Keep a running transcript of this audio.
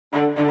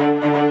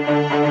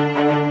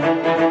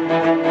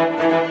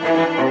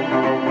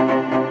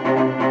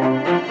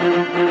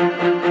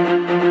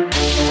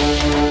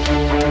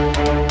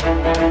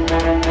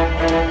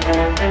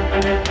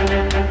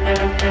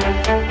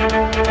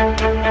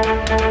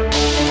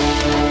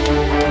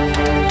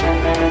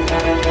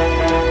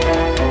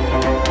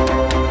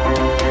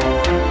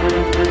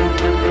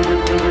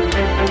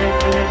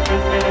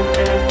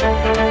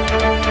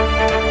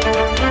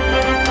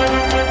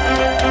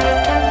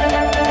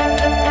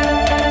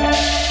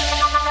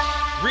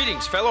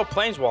Greetings, fellow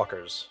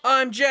Planeswalkers.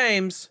 I'm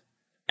James.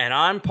 And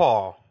I'm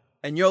Paul.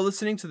 And you're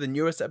listening to the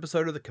newest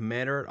episode of the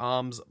Commander at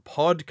Arms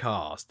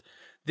podcast.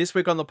 This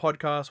week on the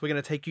podcast, we're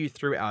going to take you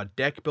through our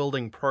deck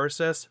building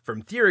process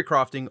from theory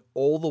crafting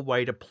all the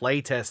way to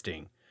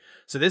playtesting.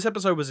 So this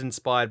episode was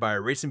inspired by a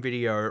recent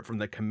video from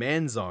the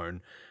Command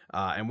Zone,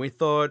 and we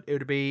thought it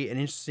would be an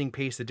interesting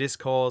piece of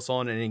discourse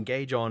on and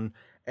engage on,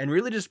 and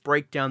really just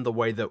break down the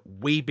way that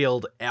we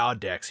build our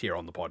decks here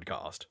on the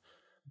podcast.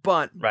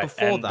 But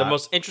before that, the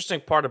most interesting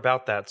part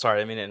about that, sorry,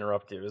 I didn't mean to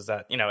interrupt you, is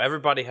that,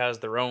 everybody has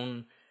their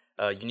own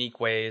unique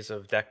ways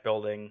of deck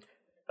building.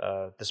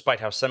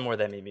 Despite how similar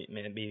they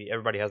may be,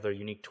 everybody has their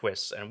unique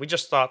twists. And we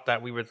just thought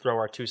that we would throw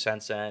our 2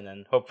 cents in,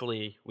 and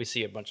hopefully we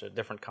see a bunch of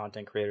different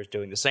content creators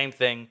doing the same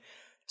thing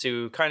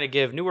to kind of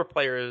give newer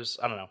players,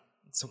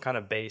 some kind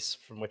of base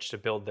from which to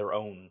build their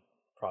own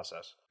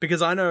process.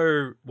 Because I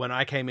know when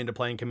I came into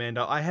playing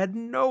Commander, I had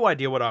no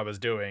idea what I was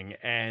doing.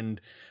 And,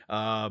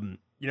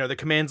 the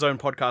Command Zone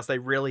podcast, they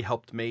really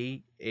helped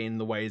me in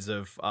the ways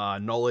of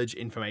knowledge,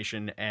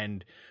 information,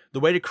 and the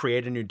way to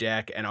create a new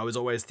deck. And I was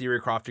always theory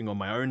crafting on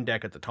my own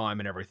deck at the time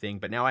and everything.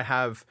 But now I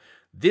have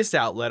this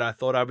outlet. I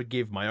thought I would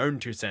give my own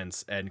 2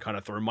 cents and kind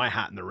of throw my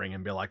hat in the ring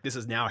and be like, this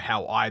is now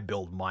how I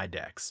build my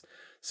decks.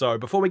 So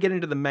before we get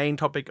into the main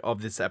topic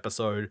of this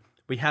episode,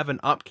 we have an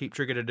upkeep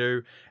trigger to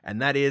do,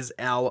 and that is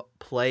our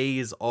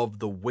plays of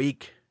the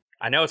week.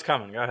 I know it's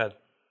coming. Go ahead.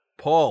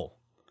 Paul,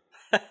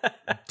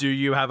 do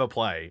you have a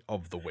play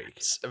of the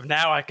week?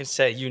 Now I can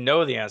say you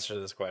know the answer to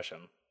this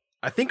question.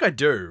 I think I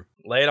do.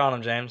 Lay it on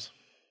him, James.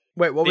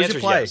 Wait, what was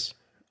your play? Yes.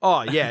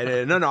 Oh,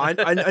 yeah. No.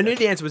 I knew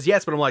the answer was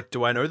yes, but I'm like,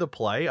 do I know the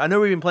play? I know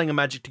we've been playing a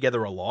Magic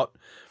together a lot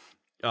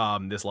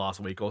this last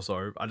week or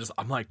so.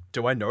 I'm like,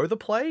 do I know the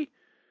play?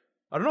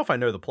 I don't know if I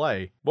know the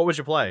play. What was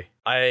your play?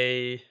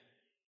 I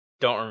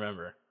don't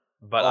remember.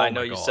 But Oh I know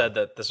my you God. said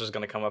that this was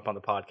going to come up on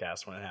the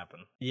podcast when it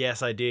happened.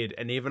 Yes, I did.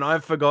 And even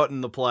I've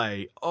forgotten the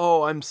play.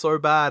 Oh, I'm so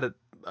bad at...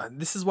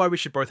 this is why we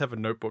should both have a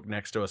notebook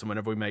next to us, and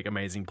whenever we make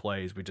amazing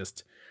plays,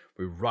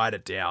 we write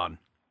it down.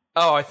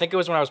 Oh, I think it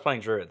was when I was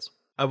playing Druids.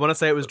 I want to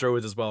say it was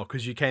Druids as well,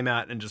 because you came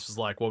out and just was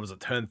like, what was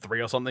it, turn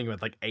 3 or something,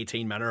 with like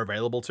 18 mana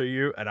available to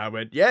you, and I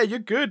went, yeah, you're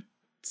good.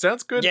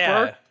 Sounds good,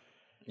 bro.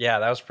 Yeah,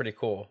 that was pretty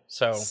cool.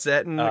 So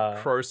Seton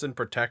Croson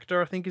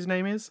Protector, I think his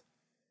name is.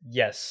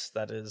 Yes,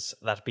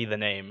 that'd be the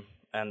name.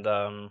 And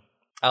I'll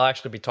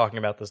actually be talking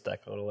about this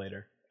deck a little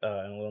later in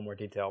a little more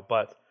detail.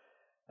 But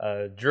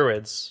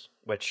Druids,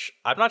 which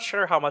I'm not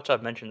sure how much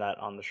I've mentioned that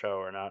on the show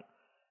or not.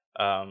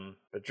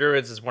 But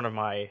Druids is one of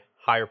my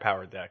higher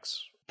powered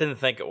decks. Didn't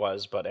think it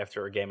was, but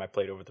after a game I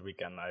played over the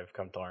weekend, I've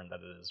come to learn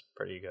that it is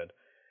pretty good.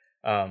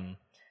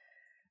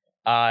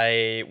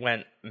 I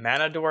went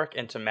Mana Dork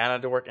into Mana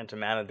Dork into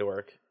Mana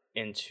Dork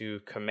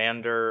into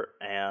Commander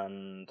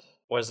and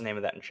what is the name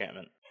of that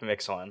enchantment from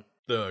Ixalan?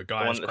 The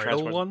Gaia's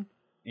Cradle one?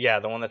 Yeah,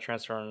 the one that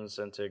transforms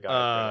into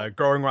Gaia's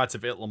Growing Rights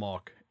of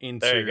Itlimoc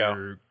into... There you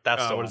go.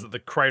 That's the what one. is it? The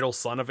Cradle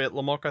Son of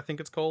Itlimoc, I think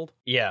it's called.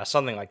 Yeah,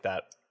 something like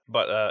that.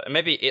 But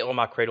maybe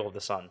Itlimoc Cradle of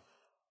the Sun.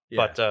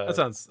 Yeah, but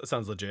that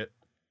sounds legit.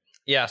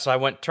 Yeah, so I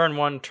went turn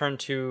 1, turn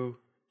 2,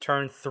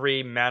 turn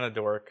 3 Mana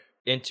Dork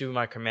into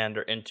my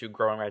commander into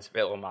Growing Rights of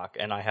Itlimoc,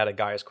 and I had a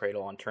Gaia's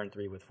Cradle on turn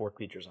 3 with 4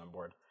 creatures on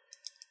board.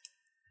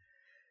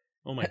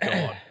 Oh my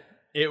God.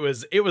 It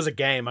was a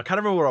game. I can't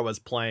remember what I was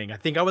playing. I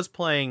think I was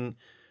playing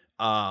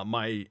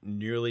my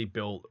newly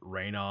built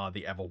Raynar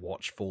the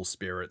Ever-Watchful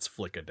Spirits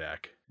Flicker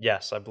deck.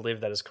 Yes, I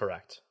believe that is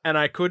correct. And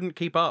I couldn't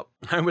keep up.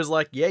 I was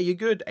like, yeah, you're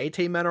good.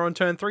 18 mana on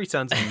turn 3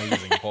 sounds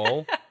amazing,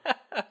 Paul.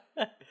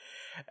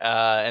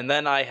 And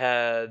then I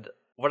had...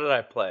 What did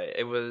I play?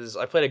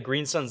 I played a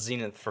Green Sun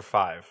Zenith for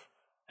 5.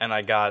 And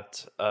I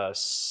got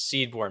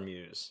Seedborn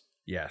Muse.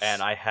 Yes.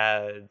 And I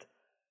had...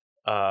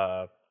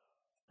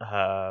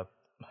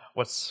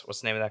 what's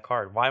the name of that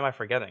card? Why am I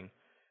forgetting?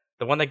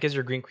 The one that gives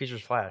your green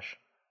creatures flash.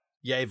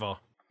 Yeva.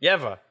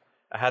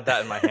 I had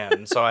that in my hand.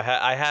 And so I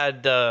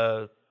had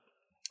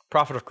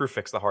Prophet of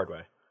Kruphix the hard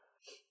way.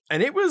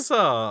 And it was,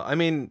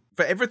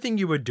 for everything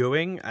you were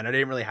doing, and I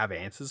didn't really have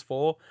answers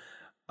for,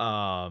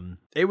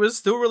 it was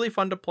still really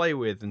fun to play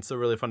with and still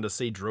really fun to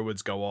see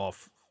Druids go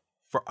off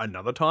for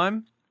another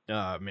time.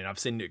 I've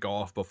seen it go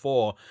off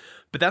before,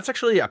 but that's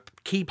actually a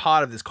key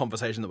part of this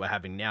conversation that we're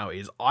having now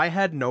is I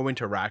had no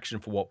interaction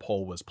for what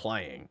Paul was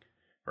playing,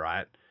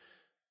 right?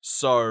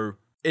 So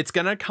it's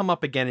going to come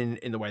up again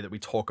in the way that we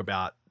talk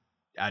about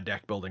our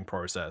deck building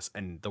process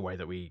and the way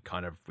that we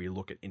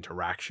look at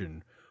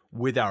interaction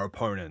with our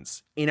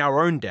opponents in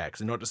our own decks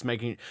and not just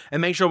make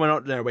sure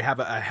we have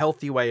a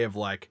healthy way of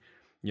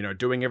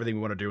doing everything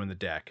we want to do in the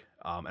deck.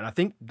 And I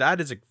think that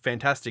is a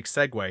fantastic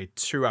segue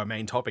to our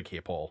main topic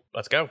here, Paul.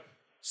 Let's go.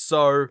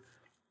 So,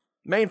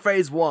 main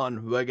phase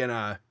 1, we're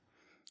gonna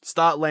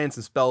start laying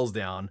some spells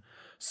down.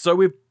 So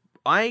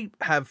I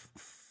have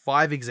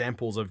 5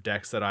 examples of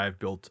decks that I've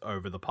built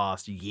over the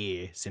past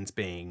year since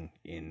being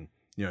in,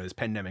 this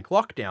pandemic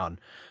lockdown,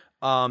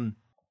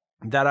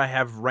 that I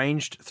have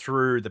ranged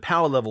through the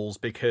power levels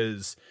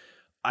because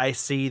I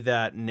see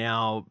that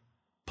now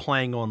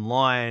playing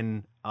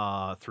online,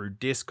 through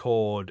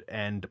Discord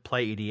and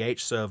Play EDH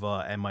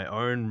server and my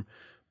own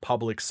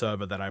public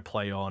server that I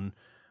play on.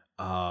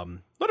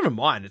 Not even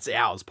mine, it's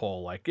ours,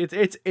 Paul. Like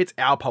it's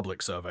our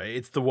public server.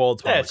 It's the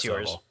world's public it's server.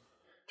 yours.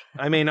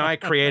 I mean, I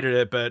created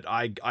it, but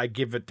I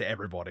give it to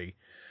everybody.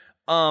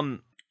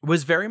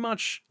 Was very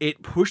much,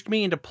 it pushed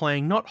me into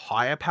playing not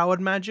higher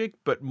powered Magic,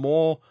 but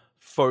more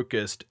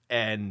focused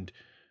and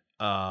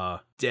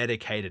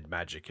dedicated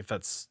Magic,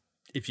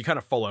 if you kind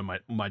of follow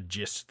my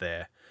gist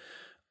there.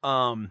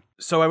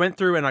 So I went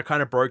through and I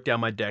kind of broke down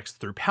my decks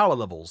through power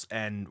levels,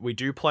 and we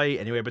do play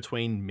anywhere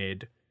between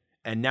mid,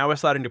 and now we're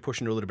starting to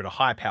push into a little bit of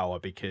high power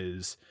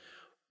because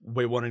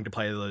we're wanting to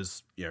play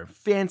those,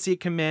 fancier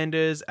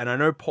commanders, and I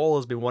know Paul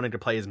has been wanting to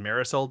play his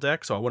Maricel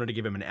deck, so I wanted to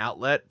give him an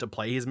outlet to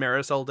play his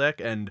Maricel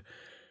deck, and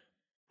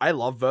I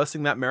love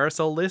versing that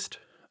Maricel list.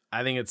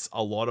 I think it's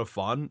a lot of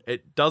fun.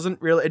 It doesn't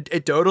really...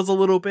 It dawdles a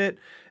little bit.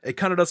 It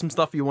kind of does some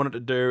stuff you want it to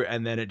do,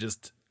 and then it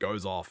just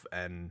goes off,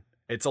 and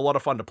it's a lot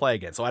of fun to play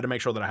again. So I had to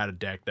make sure that I had a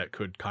deck that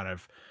could kind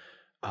of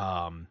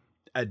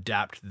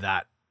adapt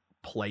that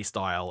play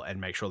style and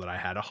make sure that I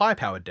had a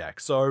high-powered deck.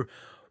 So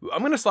I'm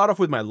going to start off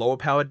with my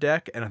lower-powered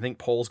deck, and I think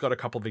Paul's got a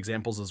couple of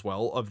examples as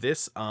well of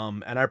this.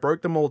 And I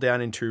broke them all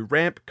down into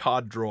ramp,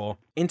 card draw,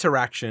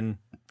 interaction,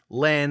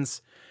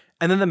 lands,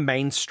 and then the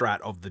main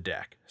strat of the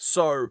deck.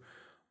 So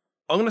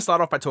I'm going to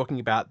start off by talking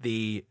about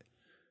Golos,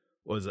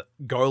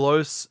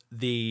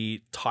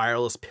 the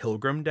Tireless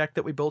Pilgrim deck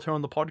that we built here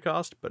on the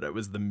podcast, but it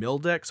was the Mill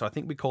deck, so I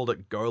think we called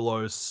it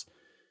Golos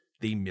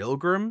the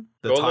Milgram,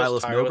 the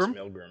Tireless Milgram.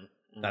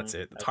 Mm-hmm. That's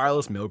it, the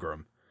Tireless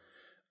Milgram.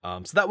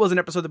 So that was an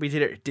episode that we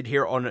did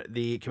here on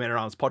the Commander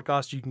Arms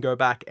podcast. You can go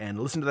back and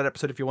listen to that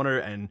episode if you want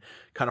to, and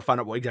kind of find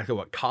out exactly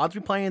what cards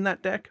we play in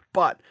that deck.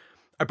 But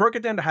I broke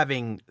it down to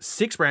having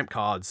 6 ramp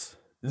cards,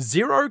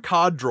 0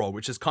 card draw,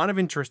 which is kind of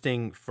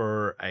interesting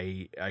for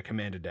a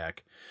commander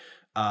deck,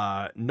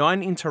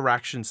 9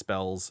 interaction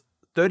spells,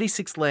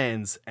 36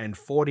 lands, and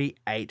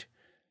 48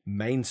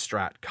 main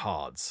strat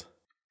cards.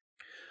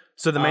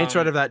 So the main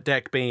strat of that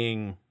deck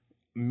being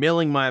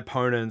milling my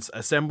opponents,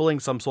 assembling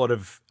some sort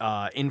of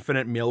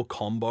infinite mill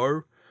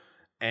combo,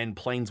 and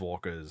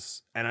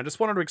planeswalkers. And I just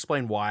wanted to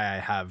explain why I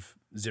have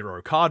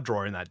 0 card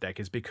draw in that deck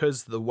is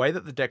because the way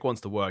that the deck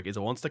wants to work is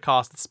it wants to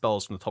cast the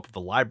spells from the top of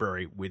the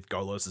library with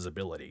Golos'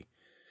 ability.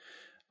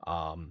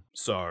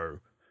 So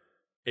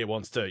it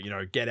wants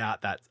to, get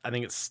out that, I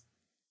think it's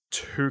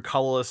 2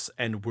 colorless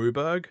and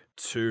Wooburg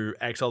to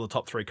exile the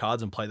top 3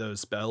 cards and play those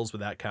spells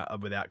without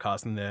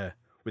casting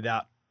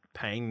without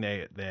paying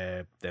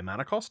their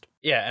mana cost.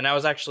 Yeah, and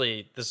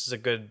this is a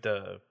good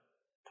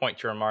point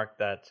to remark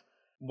that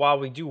while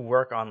we do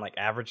work on like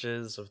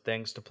averages of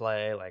things to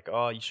play, like,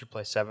 oh, you should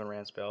play 7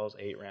 ramp spells,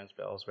 8 ramp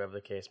spells, whatever the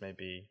case may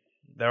be,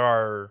 there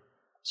are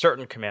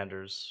certain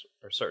commanders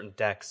or certain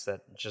decks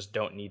that just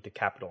don't need to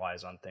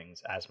capitalize on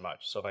things as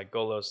much. So like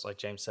Golos, like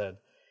James said,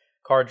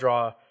 card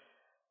draw,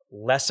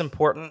 less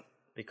important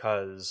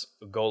because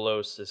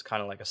Golos is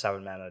kind of like a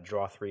 7 mana,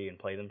 draw 3 and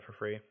play them for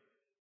free,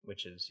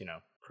 which is,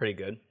 pretty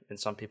good in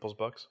some people's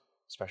books,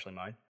 especially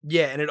mine.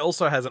 Yeah, and it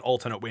also has an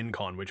alternate win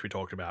con, which we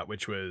talked about,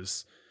 which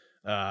was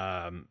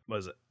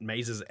it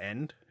Maze's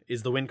End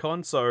is the win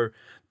con. So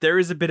there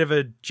is a bit of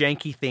a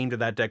janky theme to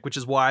that deck, which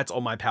is why it's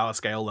on my power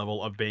scale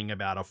level of being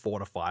about a 4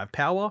 to 5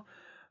 power.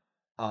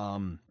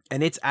 And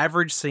its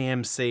average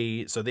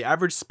CMC, so the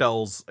average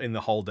spells in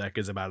the whole deck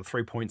is about a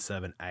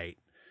 3.78.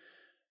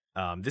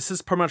 This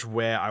is pretty much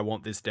where I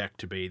want this deck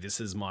to be. This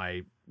is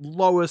my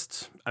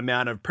lowest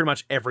amount of pretty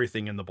much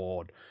everything in the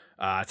board.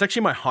 It's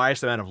actually my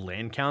highest amount of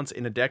land counts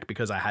in a deck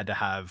because I had to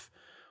have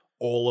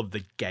all of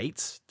the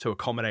gates to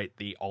accommodate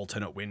the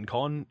alternate win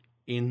con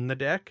in the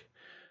deck.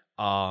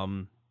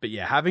 But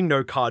yeah, having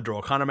no card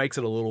draw kind of makes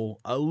it a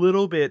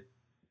little bit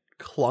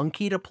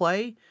clunky to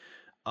play.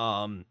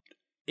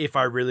 If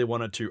I really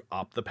wanted to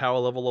up the power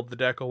level of the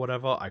deck or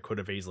whatever, I could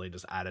have easily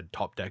just added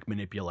top deck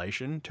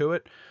manipulation to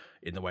it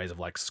in the ways of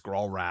like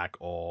Scroll Rack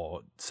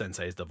or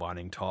Sensei's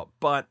Divining Top.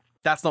 But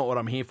that's not what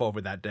I'm here for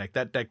with that deck.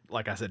 That deck,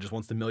 like I said, just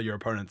wants to mill your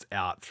opponents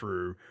out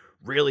through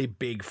really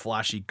big,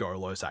 flashy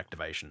Golos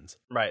activations.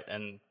 Right,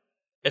 and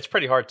it's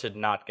pretty hard to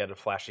not get a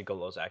flashy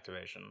Golos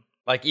activation.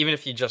 Like, even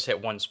if you just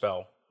hit one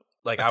spell,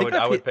 like I would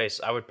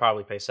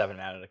probably pay 7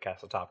 mana to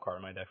cast the top card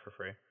in my deck for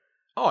free.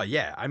 Oh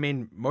yeah, I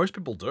mean most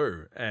people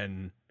do,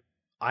 and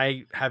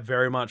I have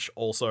very much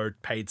also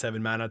paid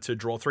 7 mana to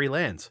draw 3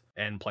 lands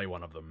and play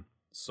one of them.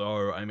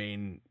 So I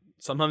mean,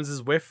 sometimes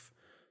his whiff.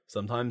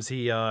 Sometimes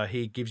he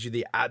gives you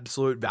the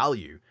absolute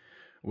value,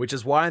 which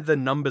is why the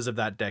numbers of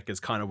that deck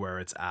is kind of where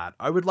it's at.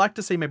 I would like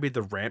to see maybe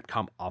the ramp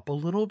come up a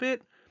little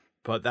bit,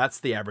 but that's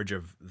the average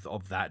of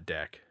that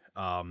deck.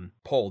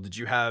 Paul, did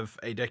you have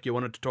a deck you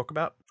wanted to talk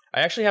about?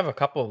 I actually have a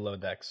couple of low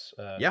decks.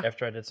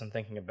 After I did some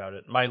thinking about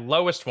it, my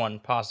lowest one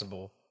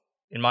possible,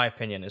 in my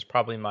opinion, is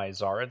probably my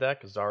Zara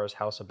deck, Zara's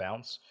House of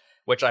Bounce,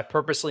 which I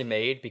purposely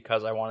made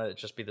because I wanted it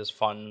to just be this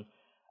fun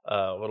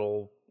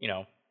little,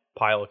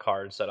 pile of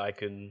cards that I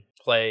could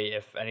play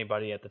if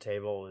anybody at the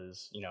table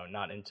is,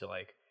 not into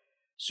like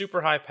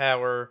super high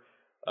power,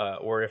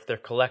 or if their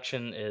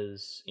collection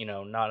is,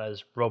 not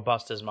as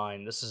robust as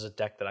mine, this is a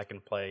deck that I can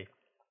play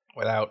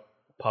without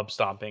pub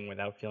stomping,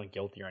 without feeling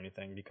guilty or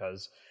anything,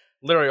 because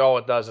literally all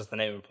it does, as the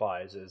name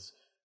implies, is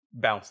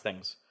bounce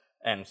things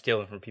and steal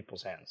them from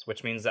people's hands,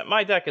 which means that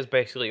my deck is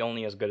basically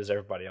only as good as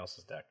everybody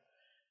else's deck,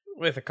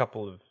 with a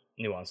couple of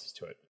nuances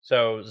to it.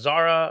 So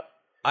Zara,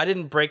 I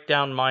didn't break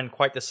down mine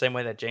quite the same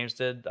way that James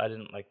did. I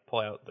didn't pull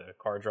out the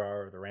card draw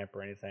or the ramp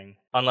or anything,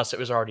 unless it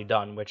was already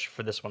done, which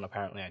for this one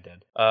apparently I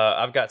did.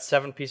 I've got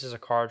 7 pieces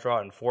of card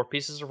draw and 4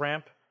 pieces of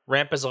ramp.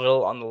 Ramp is a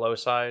little on the low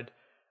side.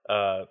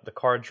 The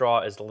card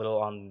draw is a little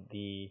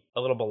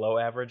below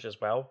average as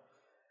well.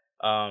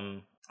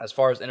 As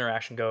far as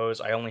interaction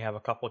goes, I only have a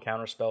couple of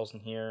counter spells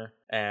in here,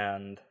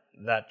 and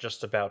that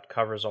just about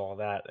covers all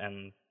that.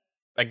 And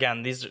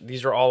again,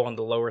 these are all on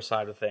the lower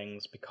side of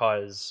things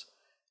because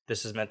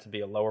this is meant to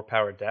be a lower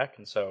powered deck,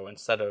 and so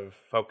instead of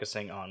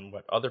focusing on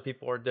what other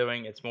people are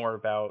doing, it's more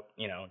about,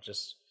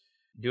 just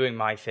doing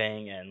my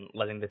thing and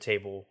letting the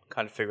table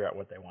kind of figure out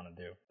what they want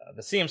to do.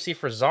 The CMC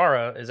for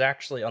Zara is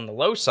actually on the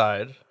low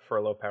side for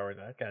a low power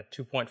deck at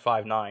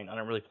 2.59. I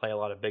don't really play a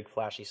lot of big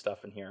flashy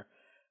stuff in here.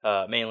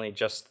 Mainly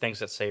just things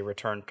that say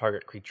return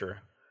target creature,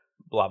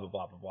 blah, blah,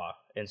 blah, blah, blah.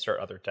 Insert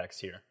other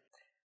text here.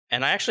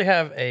 And I actually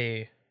have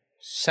a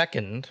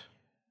second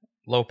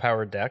low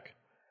powered deck.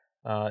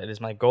 It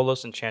is my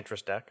Golos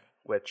Enchantress deck,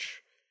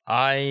 which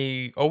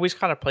I always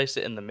kind of place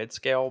it in the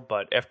mid-scale,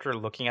 but after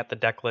looking at the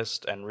deck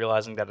list and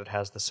realizing that it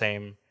has the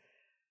same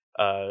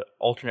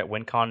alternate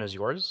win con as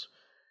yours,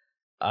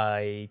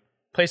 I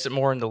place it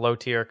more in the low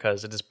tier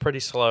because it is pretty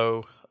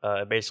slow.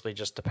 It basically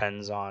just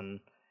depends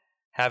on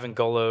having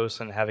Golos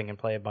and having him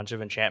play a bunch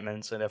of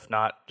enchantments, and if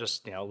not,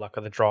 just luck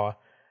of the draw.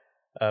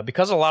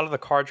 Because a lot of the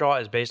card draw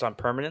is based on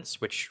permanents,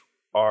 which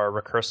are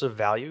recursive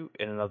value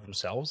in and of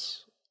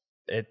themselves,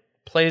 it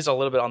plays a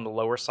little bit on the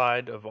lower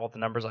side of all the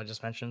numbers I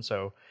just mentioned,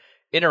 so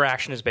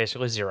interaction is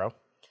basically 0.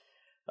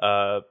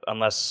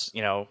 Unless,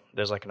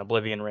 there's an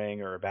Oblivion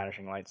Ring or a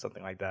Banishing Light,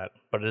 something like that.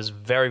 But it is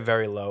very,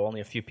 very low,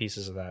 only a few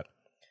pieces of that.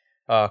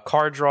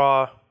 Card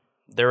draw,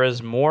 there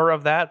is more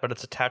of that, but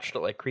it's attached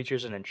to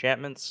creatures and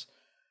enchantments.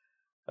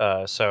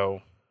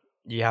 So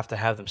you have to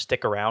have them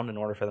stick around in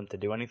order for them to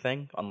do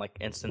anything, unlike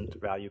instant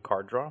value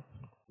card draw.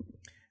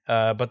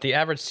 But the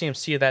average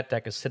CMC of that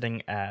deck is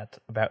sitting at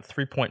about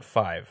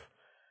 3.5.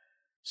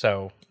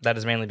 So that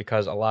is mainly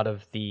because a lot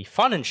of the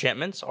fun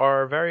enchantments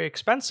are very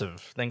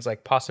expensive. Things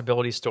like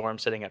Possibility Storm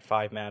sitting at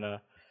 5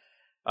 mana.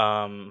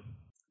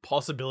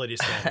 Possibility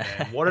Storm,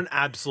 man. What an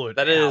absolute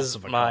That house is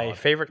of a my card.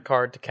 favorite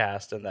card to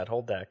cast in that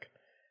whole deck.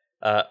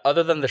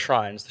 Other than the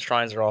shrines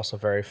are also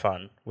very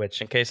fun, which,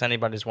 in case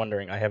anybody's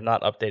wondering, I have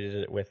not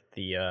updated it with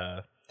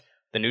the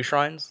new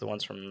shrines, the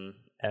ones from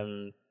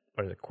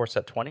Core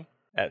Set 20?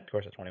 At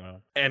Core Set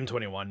 21.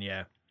 M21,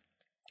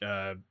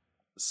 yeah.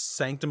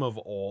 Sanctum of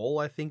All,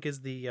 I think,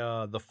 is the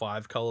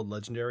 5-colored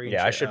legendary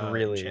I should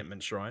really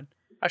enchantment shrine.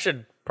 I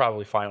should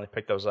probably finally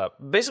pick those up.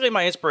 Basically,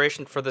 my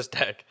inspiration for this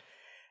deck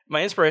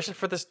was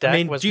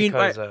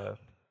because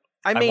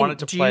I wanted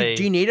to play.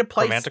 Do you need a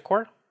place?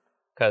 Manticore,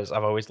 because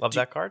I've always loved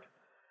that card,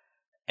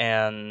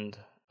 and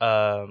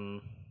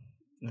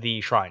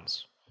the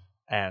shrines.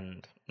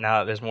 And now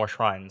that there's more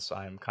shrines,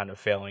 I'm kind of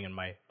failing in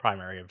my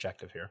primary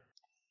objective here.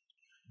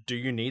 Do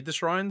you need the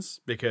shrines?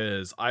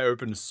 Because I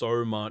opened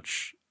so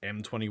much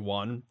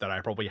M21 that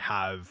I probably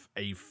have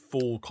a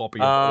full copy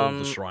of all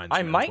the shrines.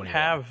 I might M21.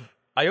 have.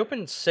 I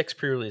opened 6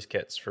 pre-release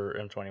kits for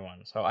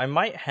M21, so I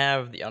might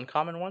have the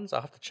uncommon ones.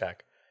 I'll have to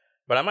check,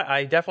 but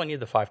I definitely need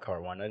the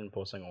 5-color one. I didn't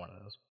pull a single one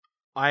of those.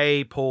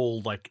 I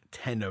pulled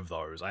 10 of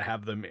those. I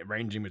have them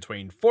ranging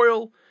between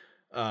foil,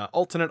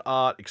 alternate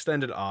art,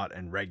 extended art,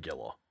 and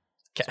regular.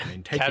 So,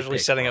 Casually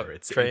setting up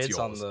trades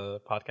on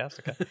the podcast.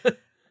 Okay.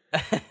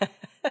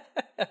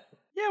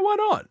 Yeah, why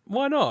not?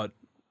 Why not?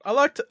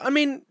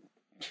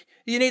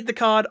 You need the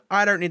card.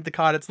 I don't need the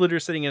card. It's literally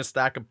sitting in a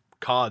stack of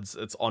cards.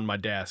 It's on my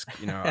desk.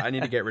 I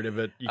need to get rid of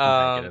it. You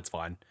can take it. It's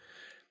fine.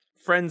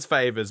 Friends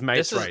favors,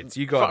 mates rates.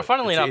 You got it.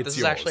 Funnily enough, this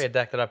is actually a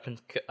deck that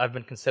I've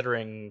been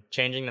considering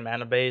changing the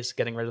mana base,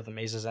 getting rid of the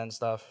Maze's End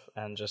stuff,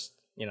 and just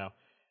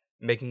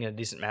making a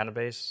decent mana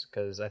base,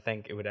 because I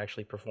think it would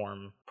actually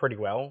perform pretty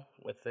well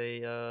with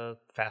a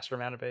faster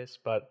mana base.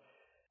 But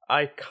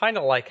I kind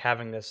of like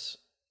having this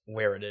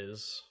where it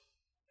is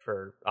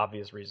for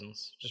obvious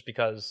reasons, just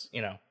because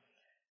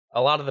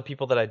a lot of the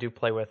people that I do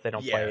play with, they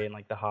don't play in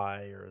the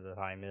high or the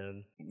high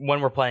mid.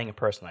 When we're playing in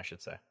person, I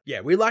should say.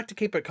 Yeah, we like to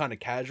keep it kind of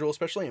casual,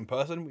 especially in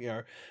person.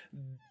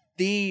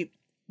 The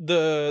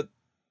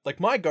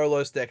my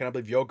Golos deck, and I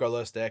believe your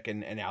Golos deck,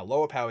 and our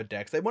lower powered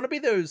decks, they want to be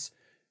those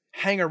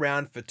hang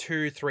around for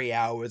 2-3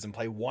 hours and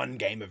play one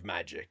game of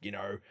Magic.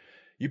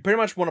 You pretty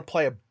much want to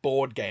play a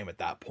board game at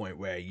that point,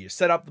 where you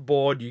set up the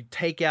board, you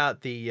take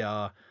out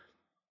the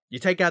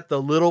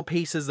little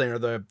pieces,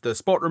 the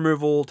spot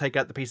removal, take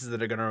out the pieces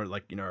that are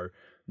gonna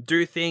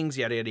do things,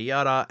 yada yada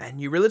yada, and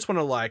you really just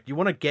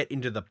want to get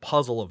into the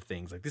puzzle of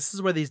things. This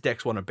is where these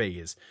decks want to be.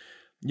 Is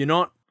you're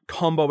not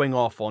comboing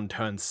off on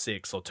turn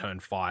 6 or turn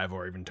 5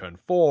 or even turn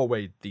 4,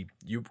 where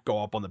you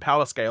go up on the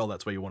power scale.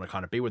 That's where you want to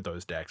kind of be with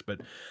those decks.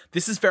 But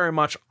this is very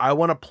much, I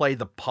want to play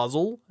the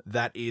puzzle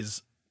that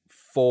is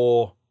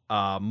for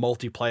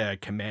multiplayer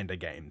Commander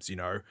games, you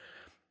know.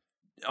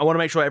 I want to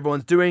make sure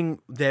everyone's doing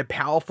their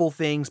powerful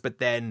things, but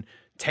then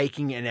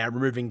taking and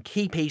removing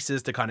key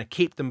pieces to kind of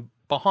keep them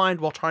behind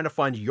while trying to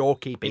find your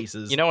key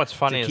pieces. You know what's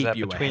funny is that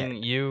you between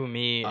ahead. you,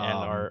 me, and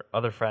our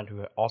other friend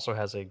who also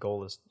has a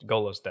Golos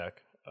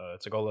deck,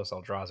 it's a Golos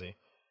Eldrazi,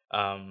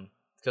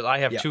 because I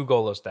have 2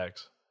 Golos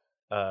decks.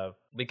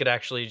 We could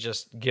actually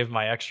just give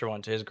my extra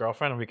one to his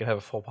girlfriend, and we could have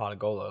a full pot of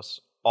Golos,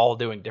 all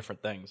doing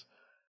different things,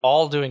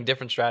 all doing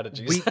different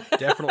strategies. We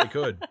definitely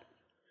could.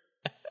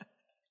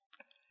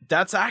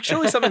 That's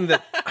actually something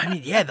that, I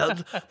mean,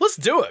 yeah, let's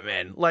do it,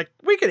 man. Like,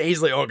 we could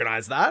easily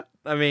organize that.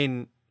 I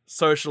mean,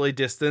 socially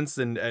distanced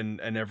and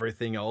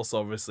everything else,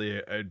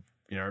 obviously, abiding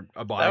that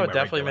would by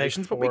definitely make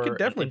regulations, but we could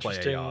definitely an play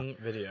interesting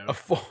video.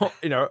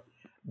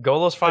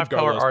 Golos Golos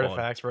 5-color Golos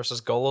artifacts versus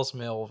Golos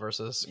Mill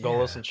versus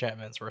Golos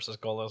enchantments versus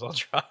Golos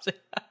Eldrazi.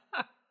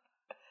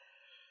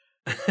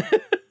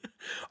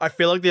 I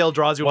feel like the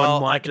Eldrazi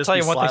one might just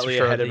be slightly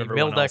ahead of the everyone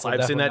Mill deck else.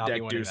 I've seen that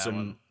deck do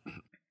some.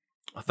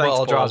 Thanks,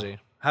 Eldrazi.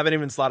 Haven't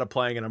even started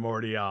playing, and I'm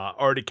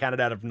already counted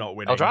out of not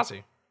winning.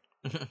 Eldrazi.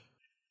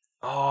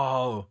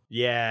 Oh,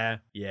 yeah,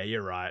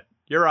 you're right.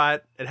 You're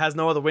right. It has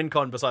no other win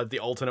con besides the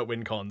alternate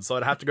win con, so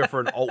I'd have to go for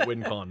an alt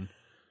win con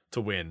to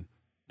win.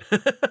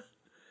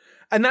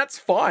 And that's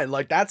fine.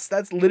 Like that's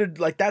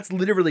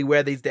literally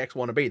where these decks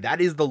want to be.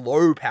 That is the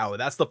low power.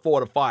 That's the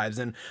 4 to 5s.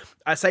 And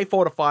I say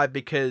 4 to 5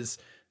 because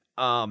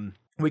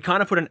we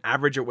kind of put an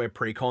average at where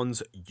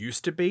precons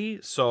used to be.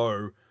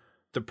 So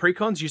the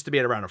precons used to be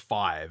at around a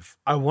 5.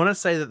 I want to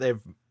say that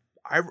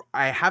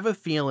I have a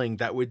feeling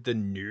that with the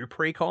new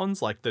precons,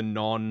 like the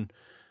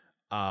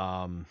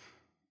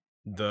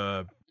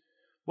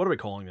what are we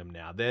calling them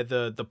now? They're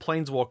the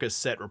Planeswalker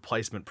set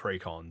replacement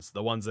precons,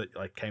 the ones that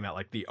like came out,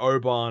 like the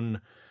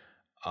Oban,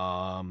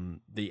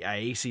 the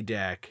Aesi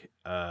deck,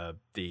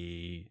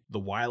 the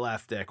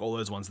Wylath deck, all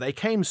those ones. They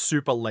came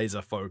super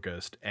laser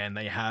focused, and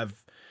they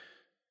have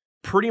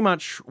pretty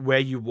much where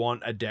you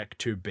want a deck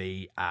to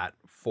be at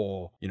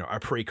for, you know, a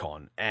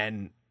precon.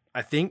 And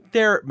I think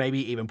they're maybe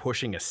even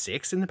pushing a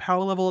 6 in the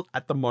power level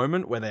at the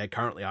moment, where they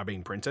currently are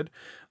being printed.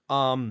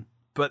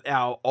 But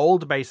our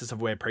old basis of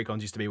where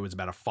precons used to be was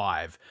about a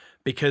 5,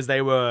 because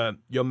they were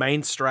your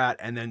main strat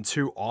and then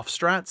 2 off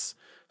strats.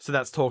 So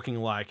that's talking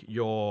like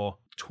your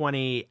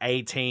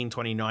 2018,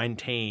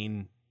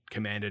 2019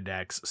 commander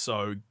decks.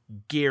 So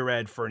Gear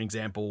Red, for an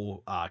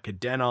example,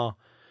 Cadena.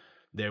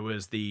 There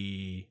was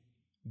the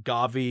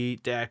Garvey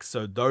decks.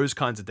 So those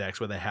kinds of decks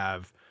where they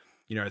have,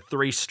 you know,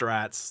 3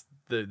 strats.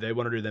 They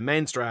want to do their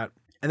main strat,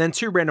 and then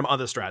 2 random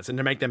other strats. And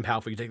to make them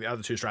powerful, you take the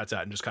other 2 strats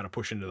out and just kind of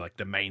push into like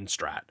the main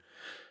strat.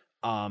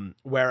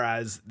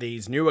 Whereas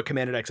these newer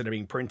commander decks that are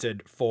being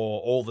printed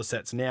for all the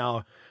sets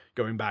now,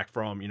 going back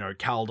from, you know,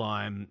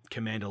 Kaldheim,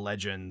 Commander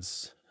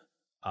Legends,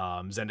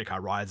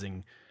 Zendikar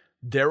Rising,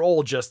 they're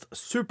all just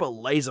super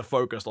laser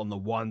focused on the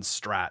one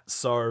strat.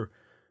 So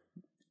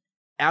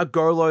our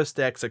Golos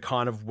decks are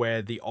kind of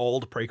where the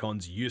old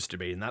precons used to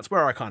be, and that's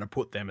where I kind of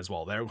put them as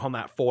well. They're on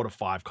that 4 to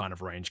 5 kind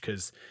of range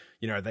because,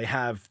 you know, they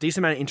have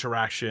decent amount of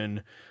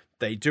interaction.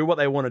 They do what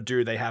they want to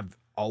do. They have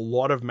a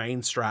lot of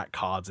main strat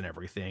cards and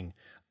everything.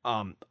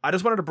 I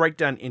just wanted to break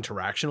down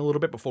interaction a little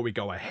bit before we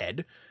go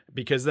ahead,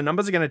 because the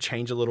numbers are going to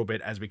change a little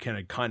bit as we kind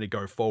of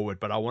go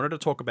forward. But I wanted to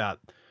talk about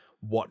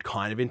what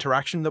kind of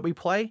interaction that we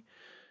play.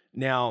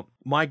 Now,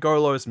 my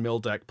Golos Mill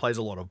deck plays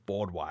a lot of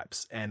board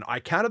wipes, and I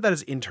counted that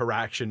as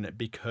interaction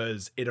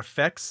because it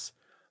affects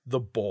the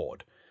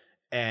board.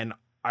 And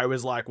I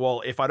was like,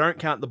 well, if I don't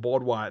count the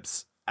board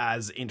wipes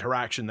as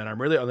interaction, then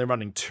I'm really only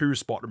running 2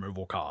 spot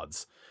removal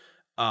cards.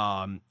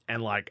 And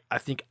like, I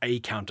think a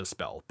counter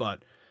spell,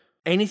 but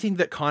anything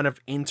that kind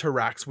of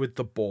interacts with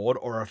the board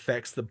or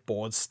affects the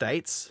board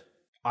states,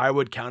 I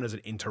would count as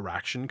an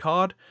interaction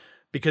card.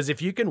 Because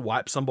if you can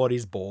wipe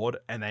somebody's board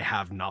and they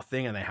have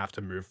nothing and they have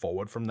to move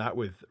forward from that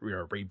with, you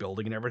know,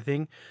 rebuilding and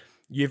everything,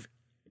 you've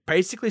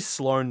basically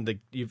slowed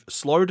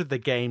the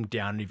game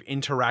down and you've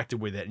interacted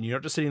with it, and you're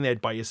not just sitting there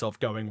by yourself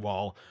going,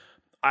 well,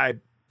 I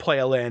play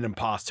a land and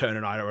pass turn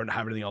and I don't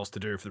have anything else to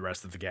do for the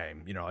rest of the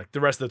game. You know, like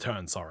the rest of the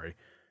turn, sorry.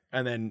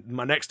 And then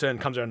my next turn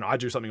comes around and I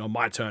do something on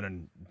my turn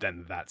and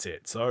then that's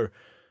it. So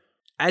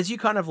as you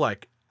kind of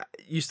like,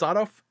 you start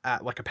off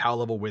at like a power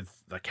level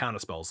with the counter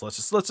spells. So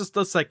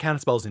let's say counter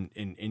spells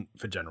in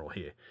for general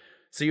here.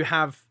 So you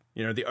have,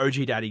 you know, the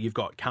OG daddy, you've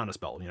got counter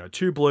spell, you know,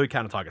 2 blue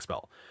counter target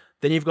spell.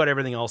 Then you've got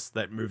everything else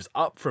that moves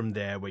up from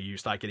there where you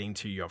start getting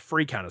to your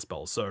free counter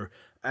spells. So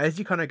as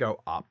you kind of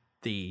go up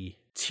the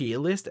tier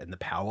list and the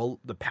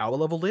power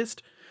level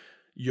list,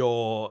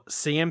 your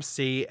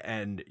CMC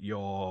and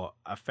your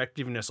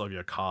effectiveness of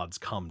your cards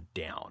come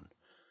down.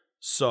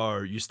 So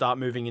you start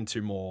moving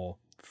into more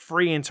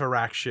free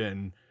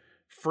interaction,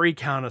 free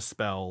counter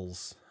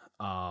spells,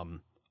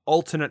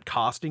 alternate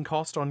casting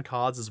cost on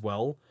cards as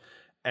well,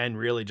 and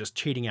really just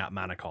cheating out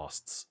mana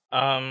costs.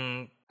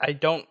 I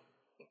don't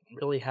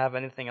really have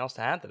anything else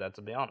to add to that,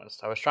 to be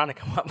honest. I was trying to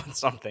come up with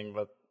something,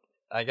 but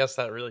I guess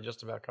that really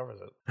just about covers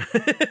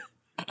it.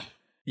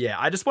 Yeah,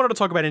 I just wanted to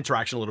talk about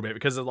interaction a little bit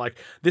because like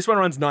this one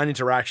runs 9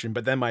 interaction,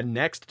 but then my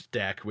next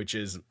deck, which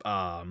is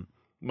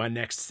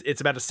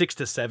it's about a 6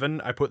 to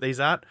 7. I put these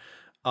at.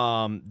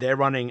 They're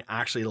running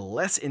actually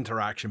less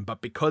interaction,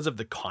 but because of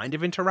the kind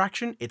of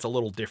interaction, it's a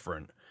little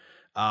different.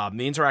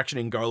 The interaction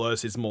in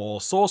Golos is more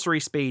sorcery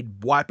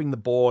speed, wiping the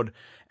board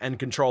and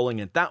controlling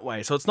it that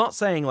way. So it's not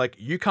saying like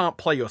you can't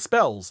play your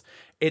spells.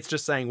 It's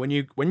just saying when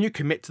you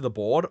commit to the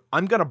board,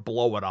 I'm gonna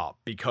blow it up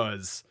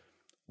because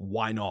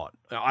why not?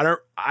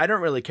 I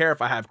don't really care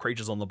if I have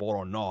creatures on the board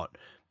or not,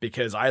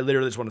 because I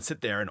literally just want to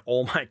sit there and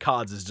all my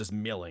cards is just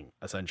milling,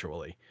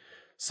 essentially.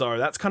 So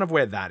that's kind of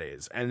where that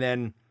is. And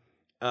then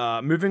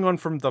moving on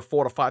from the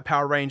 4 to 5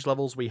 power range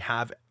levels, we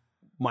have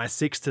my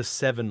 6 to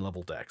 7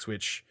 level decks,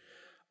 which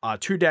are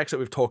 2 decks that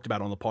we've talked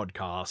about on the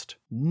podcast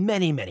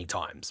many, many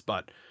times,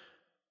 but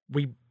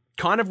we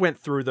kind of went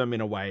through them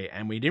in a way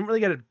and we didn't really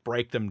get to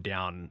break them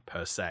down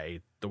per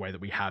se the way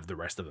that we have the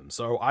rest of them.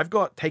 So I've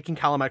got Taking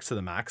Kalamax to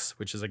the Max,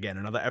 which is again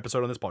another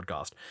episode on this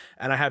podcast,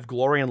 and I have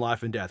Glory and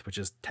Life and Death, which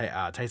is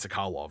Teysa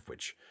Karlov,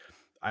 which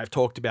I've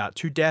talked about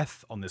to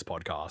death on this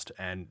podcast,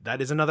 and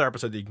that is another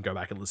episode that you can go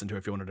back and listen to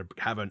if you wanted to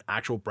have an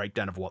actual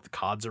breakdown of what the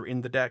cards are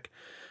in the deck.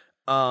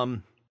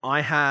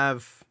 I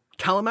have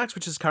Kalamax,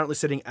 which is currently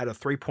sitting at a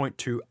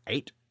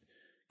 3.28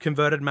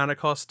 converted mana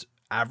cost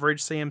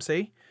average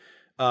CMC.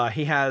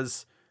 He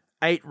has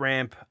 8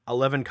 ramp,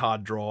 11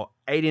 card draw,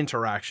 8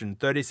 interaction,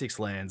 36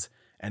 lands,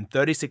 and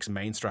 36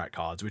 main strat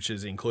cards, which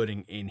is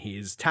including in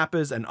his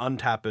tappers and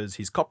untappers,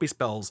 his copy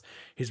spells,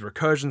 his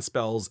recursion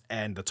spells,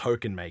 and the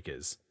token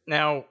makers.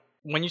 Now,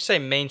 when you say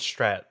main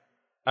strat,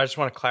 I just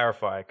want to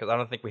clarify, because I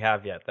don't think we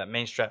have yet, that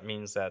main strat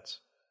means that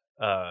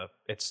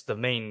it's the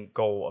main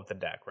goal of the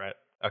deck, right?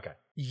 Okay.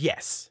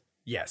 Yes.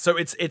 Yeah, so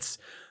it's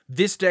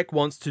this deck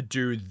wants to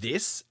do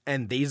this,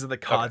 and these are the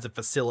cards that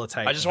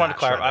facilitate. I just wanted to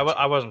clarify.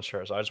 I wasn't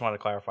sure, so I just wanted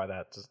to clarify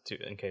that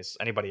in case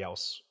anybody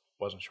else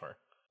wasn't sure.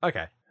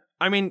 Okay,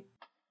 I mean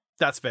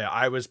that's fair.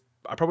 I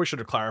probably should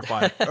have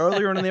clarified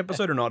earlier in the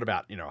episode, or not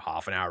about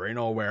half an hour in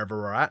or wherever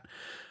we're at.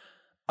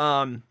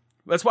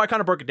 That's why I kind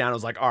of broke it down. I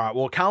was like, all right,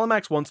 well,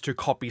 Kalamax wants to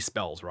copy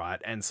spells,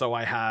 right? And so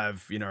I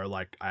have,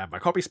 I have my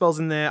copy spells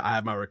in there. I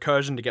have my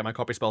recursion to get my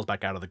copy spells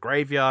back out of the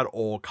graveyard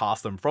or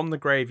cast them from the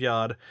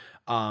graveyard.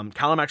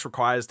 Kalamax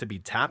requires to be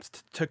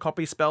tapped to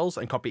copy spells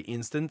and copy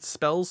instant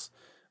spells,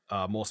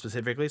 more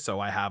specifically. So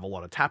I have a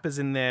lot of tappers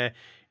in there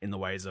in the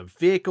ways of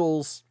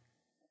vehicles.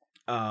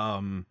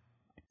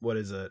 What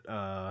is it?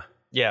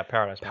 Yeah,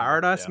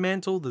 Paradise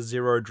Mantle, the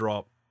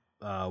 0-drop.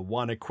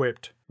 One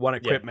equipped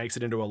makes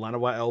it into a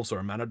Llanowar Elves or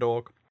a Mana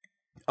Dork.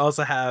 I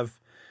also have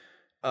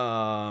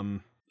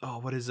Springleaf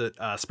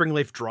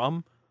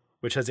Drum,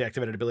 which has the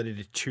activated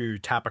ability to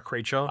tap a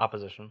creature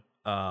opposition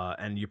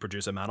and you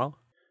produce a mana.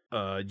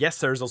 Yes,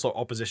 there's also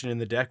opposition in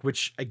the deck,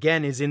 which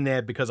again is in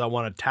there because I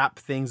want to tap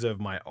things of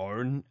my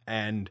own,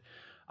 and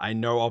I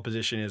know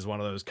opposition is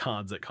one of those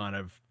cards that kind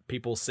of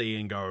people see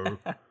and go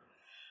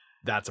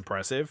that's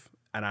oppressive,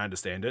 and I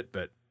understand it,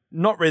 but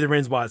not really the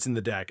reason why it's in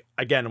the deck.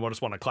 Again, I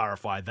just want to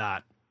clarify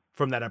that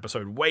from that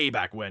episode way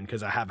back when,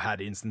 because I have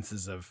had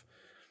instances of,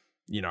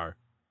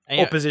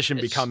 opposition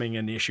becoming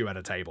an issue at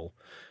a table.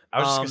 I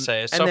was just going to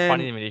say, it's so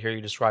funny to me to hear you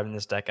describing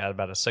this deck at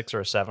about a 6 or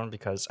a 7,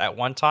 because at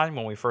one time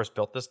when we first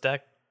built this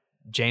deck,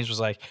 James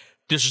was like,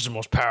 this is the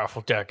most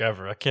powerful deck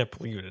ever. I can't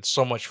believe it. It's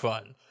so much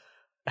fun.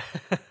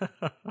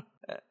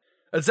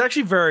 It's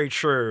actually very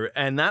true,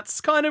 and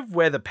that's kind of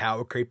where the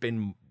power creep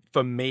in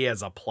for me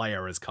as a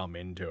player has come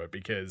into it,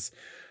 because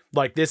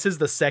this is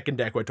the second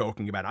deck we're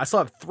talking about. I still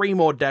have 3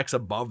 more decks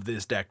above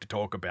this deck to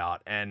talk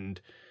about.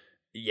 And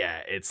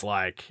yeah, it's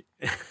like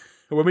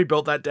when we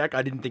built that deck,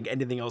 I didn't think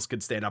anything else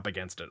could stand up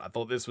against it. I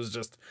thought this was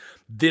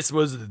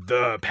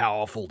the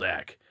powerful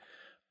deck.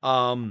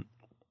 And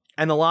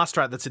the last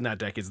strat that's in that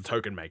deck is the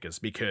token makers,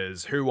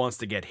 because who wants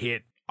to get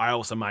hit? I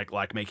also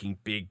like making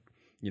big,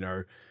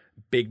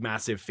 big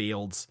massive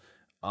fields.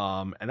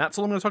 And that's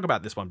all I'm going to talk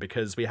about this one,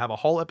 because we have a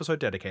whole episode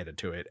dedicated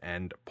to it.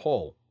 And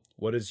Paul,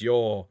 what is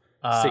your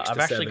 6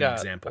 to 7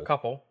 example? A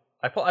couple.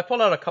 I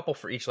pulled out a couple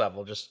for each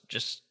level,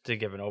 just to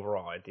give an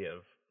overall idea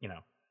of,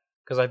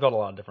 because I built a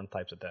lot of different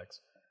types of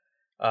decks.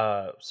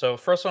 So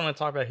first one I'm going to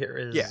talk about here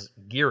is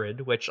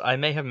Girid, which I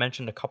may have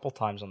mentioned a couple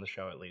times on the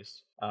show at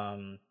least.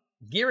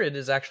 Girid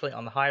is actually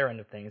on the higher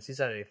end of things. He's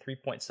at a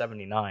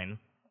 3.79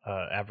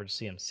 average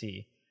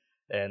CMC,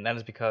 and that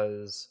is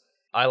because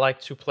I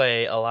like to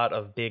play a lot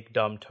of big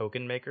dumb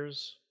token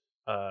makers.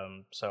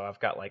 So I've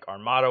got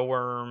Armada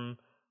Worm.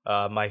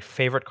 My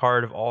favorite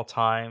card of all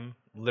time,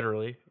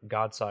 literally,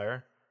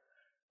 Godsire.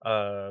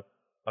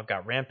 I've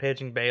got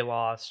Rampaging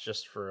Balos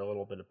just for a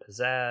little bit of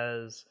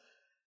pizzazz.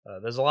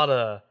 There's a lot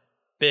of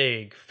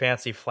big,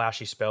 fancy,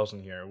 flashy spells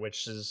in here,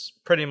 which is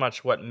pretty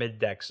much what mid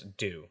decks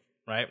do,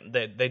 right?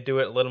 They do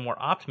it a little more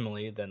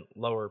optimally than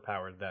lower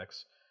powered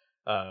decks,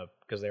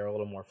 because they're a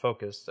little more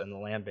focused and the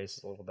land base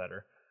is a little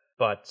better.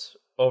 But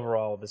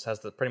overall, this has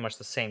pretty much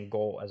the same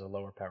goal as a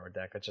lower powered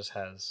deck. It just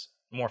has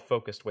more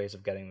focused ways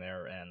of getting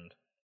there, and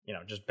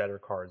just better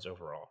cards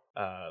overall.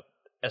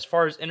 As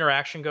far as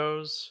interaction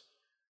goes,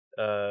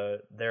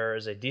 there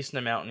is a decent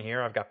amount in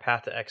here. I've got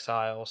Path to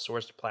Exile,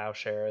 Swords to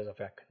Plowshares, I've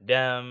got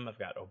Condemn, I've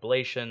got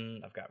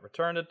Oblation, I've got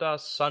Return to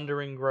Dust,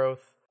 Sundering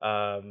Growth.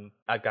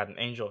 I've got an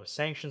Angel of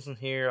Sanctions in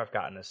here. I've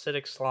got an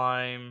Acidic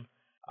Slime.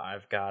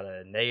 I've got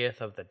a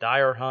Neith of the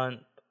Dire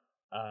Hunt.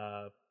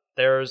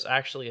 There's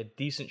actually a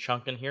decent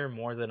chunk in here,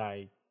 more than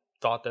I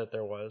thought that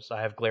there was.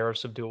 I have Glare of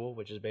Subdual,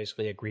 which is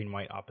basically a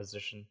green-white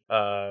opposition.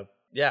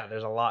 Yeah,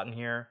 there's a lot in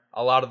here.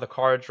 A lot of the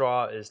card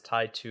draw is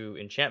tied to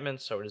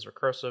enchantments, so it is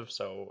recursive,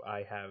 so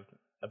I have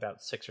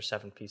about 6 or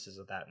 7 pieces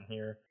of that in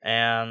here.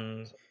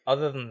 And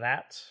other than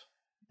that,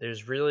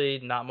 there's really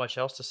not much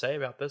else to say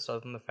about this, other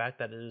than the fact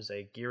that it is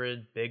a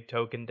geared big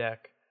token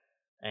deck,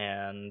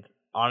 and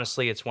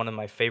honestly, it's one of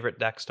my favorite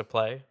decks to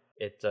play.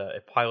 It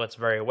pilots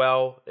very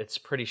well, it's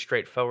pretty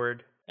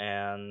straightforward,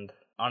 and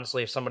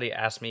honestly, if somebody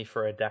asked me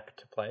for a deck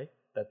to play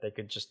that they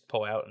could just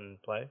pull out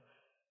and play,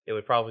 it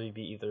would probably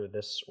be either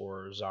this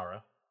or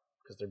Zara,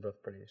 because they're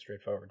both pretty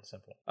straightforward and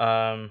simple.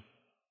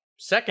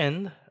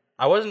 Second,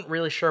 I wasn't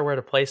really sure where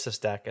to place this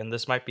deck, and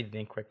this might be the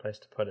incorrect place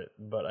to put it,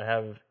 but I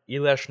have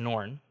Elesh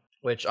Norn,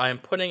 which I am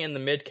putting in the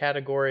mid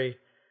category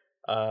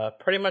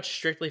pretty much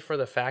strictly for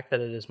the fact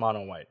that it is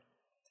mono white.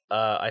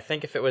 I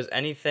think if it was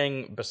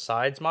anything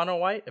besides mono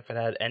white, if it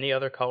had any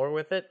other color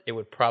with it, it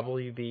would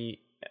probably be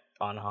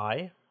on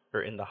high,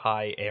 or in the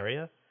high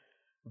area.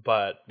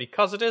 But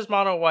because it is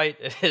mono white,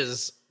 it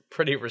is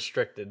pretty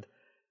restricted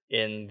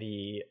in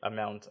the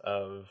amount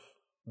of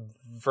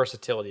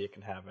versatility it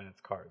can have in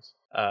its cards.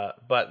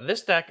 But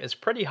this deck is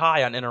pretty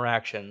high on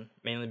interaction,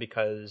 mainly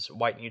because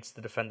white needs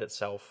to defend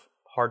itself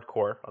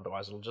hardcore,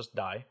 otherwise it'll just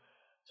die.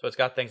 So it's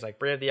got things like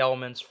Brave the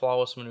Elements,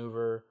 Flawless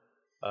Maneuver,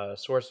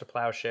 Swords to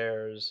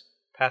Plowshares,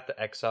 Path to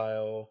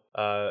Exile.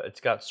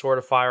 It's got Sword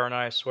of Fire and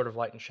Ice, Sword of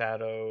Light and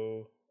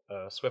Shadow,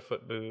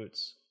 Swiftfoot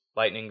Boots,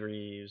 Lightning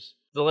Greaves.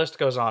 The list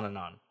goes on and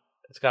on.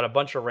 It's got a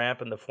bunch of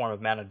ramp in the form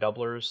of mana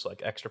doublers, like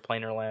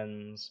Extraplanar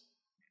Lens.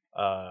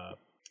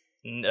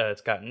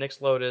 It's got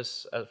Nyx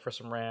Lotus for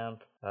some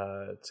ramp.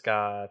 It's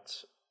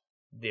got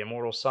the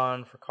Immortal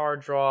Sun for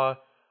card draw.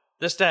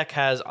 This deck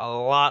has a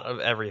lot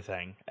of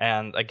everything,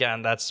 and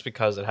again, that's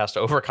because it has to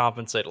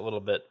overcompensate a little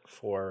bit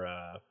for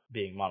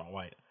being mono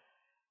white.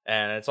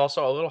 And it's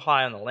also a little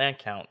high on the land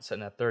count,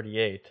 sitting at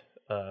 38,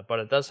 but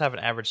it does have an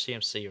average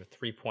CMC of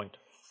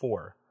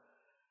 3.4,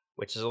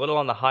 which is a little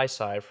on the high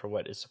side for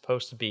what is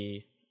supposed to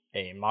be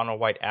a mono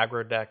white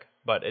aggro deck,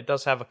 but it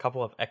does have a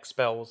couple of X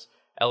spells.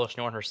 Elesh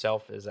Norn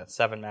herself is at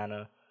 7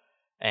 mana,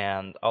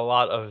 and a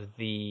lot of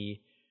the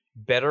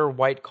better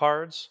white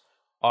cards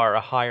are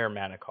a higher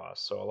mana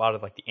cost. So a lot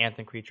of like the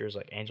Anthem creatures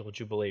like Angel of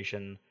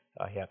Jubilation,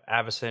 you have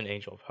Avacyn,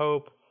 Angel of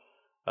Hope,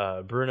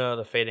 Bruna,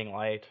 the Fading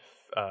Light,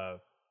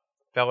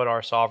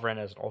 Felidar Sovereign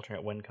as an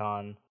alternate win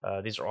con.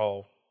 These are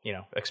all,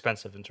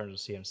 expensive in terms of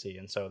CMC,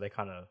 and so they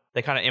kind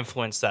of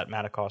influence that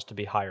mana cost to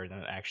be higher than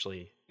it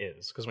actually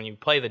is. Because when you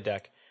play the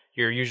deck,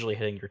 you're usually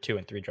hitting your 2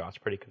 and 3 drops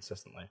pretty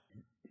consistently.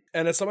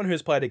 And as someone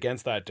who's played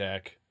against that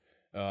deck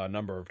a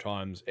number of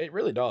times, it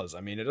really does.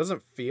 I mean, it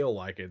doesn't feel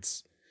like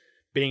it's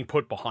being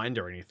put behind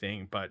or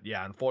anything, but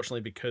yeah,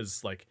 unfortunately,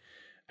 because like,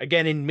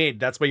 again, in mid,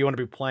 that's where you want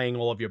to be playing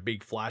all of your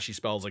big flashy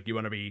spells. Like you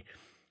want to be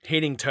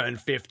hitting turn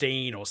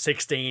 15 or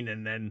 16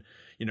 and then,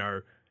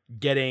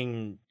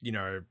 getting,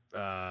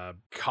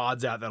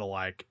 cards out that are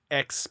like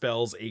X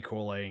spells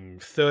equaling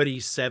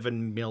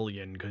 37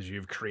 million because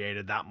you've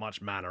created that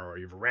much mana or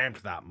you've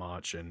ramped that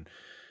much. And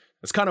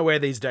that's kind of where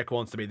these deck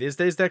wants to be.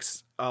 These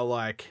decks are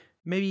like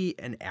maybe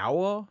an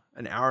hour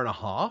and a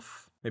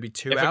half, maybe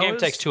 2 hours. If a game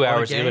takes 2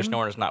 hours, Elesh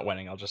Norn is not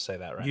winning. I'll just say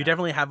that right You now.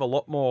 definitely have a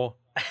lot more.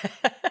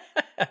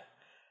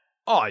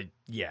 Oh,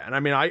 yeah. And I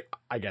mean, I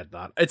get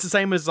that. It's the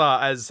same as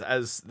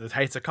the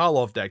Taste of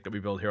Karlov deck that we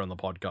built here on the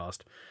podcast,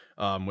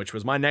 which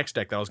was my next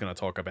deck that I was going to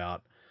talk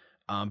about.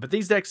 But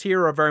these decks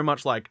here are very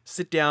much like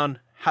sit down,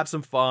 have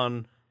some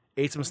fun,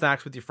 eat some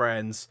snacks with your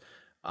friends.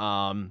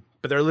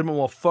 But they're a little bit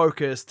more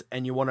focused,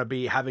 and you want to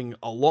be having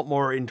a lot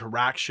more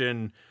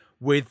interaction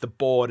with the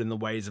board in the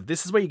ways of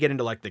this is where you get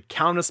into like the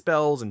counter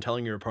spells and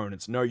telling your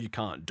opponents, no, you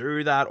can't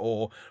do that,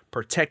 or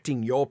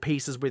protecting your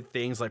pieces with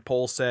things. Like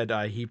Paul said,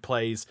 he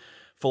plays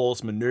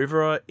Flawless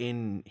Maneuver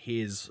in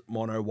his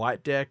mono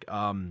white deck.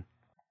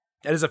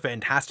 It is a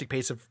fantastic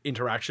piece of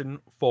interaction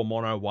for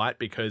mono white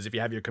because if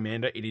you have your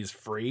commander, it is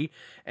free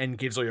and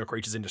gives all your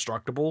creatures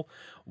indestructible.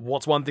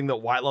 What's one thing that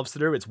white loves to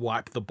do? It's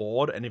wipe the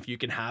board. And if you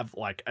can have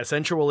like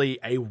essentially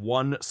a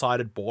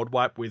one-sided board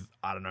wipe with,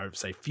 I don't know,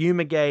 say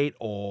Fumigate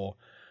or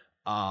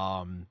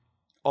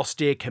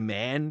Austere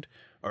Command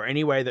or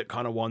any way that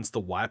kind of wants to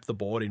wipe the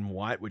board in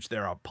white, which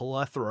there are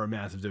plethora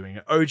amounts of doing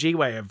it. OG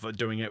way of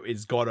doing it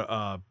is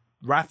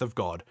Wrath of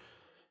God.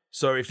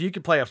 So if you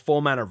could play a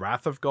 4-mana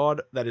Wrath of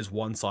God that is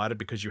one-sided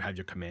because you have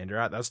your commander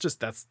out, that's just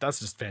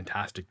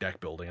fantastic deck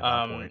building at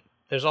that point.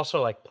 There's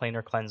also like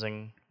Planar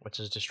Cleansing,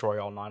 which is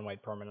destroy all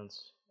non-white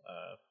permanents.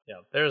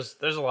 There's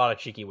a lot of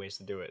cheeky ways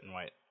to do it in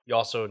white. You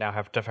also now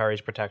have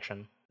Teferi's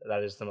Protection,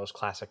 that is the most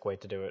classic way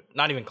to do it.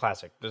 Not even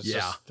classic. This is Yeah.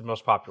 just the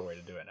most popular way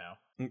to do it now.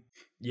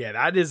 Yeah,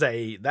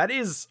 that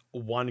is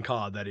one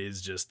card that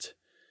is just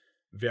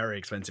very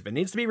expensive. It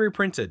needs to be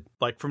reprinted,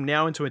 like from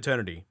now into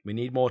eternity. We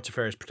need more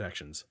Teferi's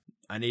Protections.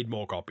 I need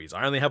more copies.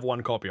 I only have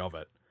one copy of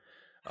it.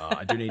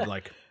 I do need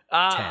like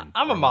 10.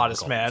 I'm a or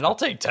modest copies, man. but I'll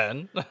take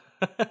 10.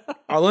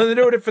 I'll only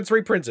do it if it's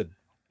reprinted.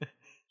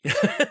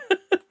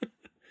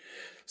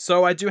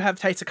 So I do have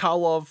Teysa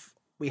Karlov.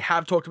 We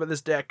have talked about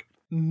this deck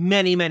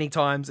many, many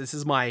times. This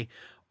is my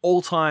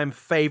all-time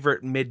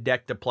favorite mid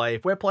deck to play.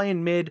 If we're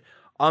playing mid,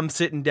 I'm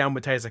sitting down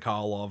with Teysa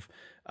Karlov.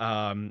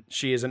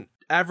 She is an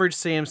average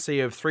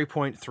CMC of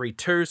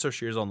 3.32, so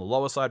she is on the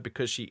lower side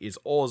because she is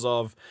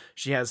Orzhov.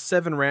 She has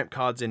 7 ramp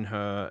cards in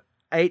her,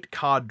 8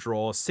 card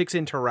draw, 6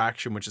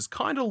 interaction, which is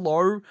kind of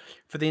low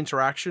for the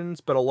interactions,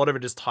 but a lot of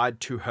it is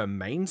tied to her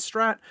main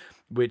strat,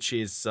 which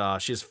is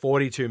she has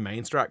 42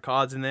 main strat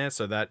cards in there,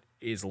 so that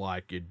is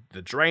like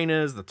the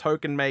drainers, the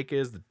token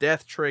makers, the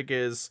death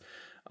triggers,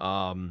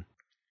 and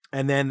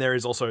then there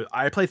is also,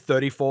 I play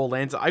 34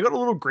 lands. I got a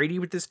little greedy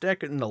with this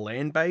deck in the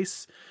land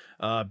base,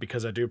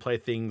 because I do play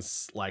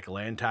things like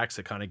land tax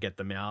to kind of get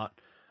them out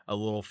a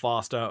little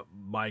faster.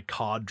 My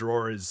card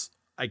draw is,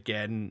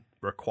 again,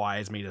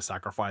 requires me to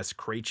sacrifice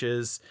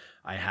creatures.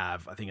 I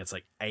think it's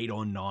like 8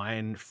 or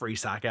 9 free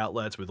sack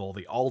outlets with all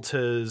the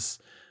altars.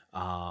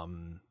 I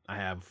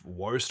have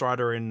Woe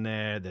Strider in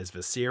there. There's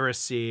Viscera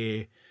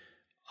here.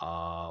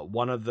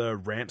 One of the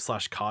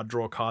ramp/card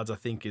draw cards I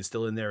think is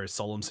still in there is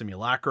Solemn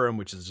Simulacrum,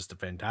 which is just a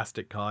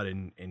fantastic card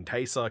in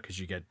Teysa because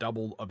you get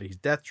double of his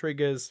death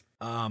triggers.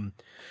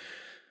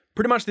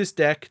 Pretty much this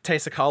deck,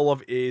 Teysa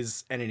Karlov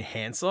is an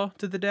enhancer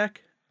to the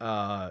deck.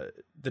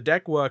 The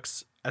deck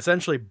works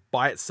essentially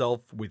by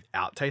itself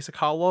without Teysa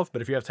Karlov,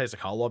 but if you have Teysa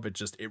Karlov,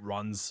 it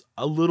runs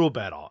a little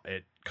better.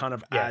 It kind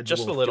of adds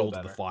just a a little little fuel to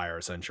better. the fire,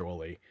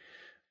 essentially.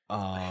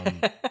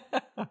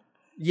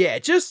 Yeah,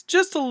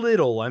 just a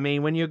little. I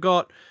mean, when you've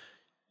got,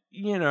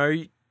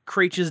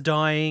 creatures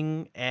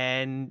dying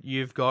and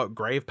you've got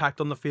Grave Pact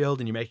on the field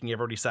and you're making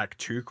everybody sack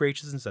 2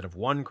 creatures instead of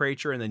 1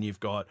 creature, and then you've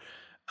got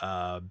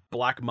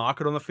Black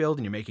Market on the field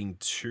and you're making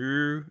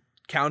 2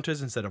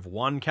 counters instead of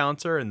 1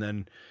 counter, and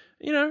then,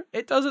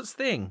 it does its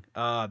thing.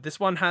 This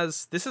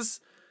is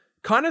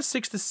kind of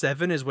 6 to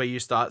 7 is where you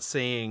start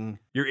seeing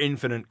your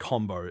infinite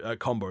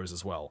combos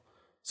as well.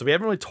 So we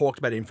haven't really talked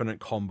about infinite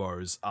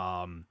combos,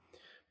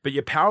 but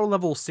your power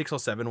level 6 or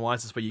 7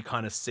 wise is where you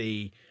kind of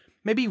see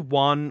maybe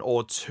 1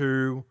 or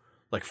 2,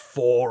 like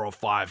 4 or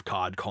 5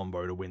 card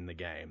combo to win the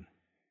game.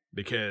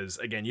 Because,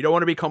 again, you don't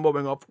want to be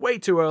comboing off way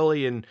too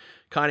early and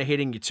kind of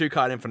hitting your 2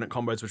 card infinite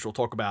combos, which we'll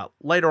talk about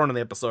later on in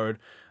the episode.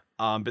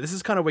 But this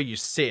is kind of where you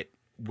sit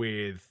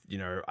with,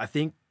 I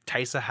think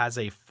Teysa has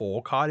a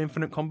 4 card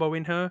infinite combo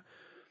in her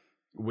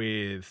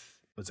with,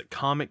 was it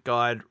Karmic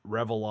Guide,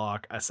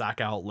 Revelark, a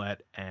sack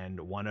outlet,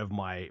 and one of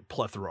my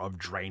plethora of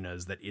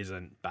drainers that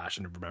isn't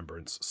Bastion of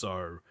Remembrance.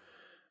 So,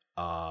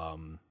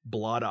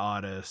 Blood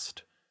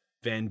Artist,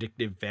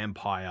 Vindictive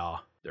Vampire.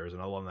 There is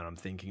another one that I'm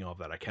thinking of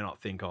that I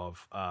cannot think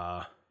of.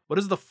 What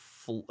is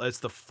it's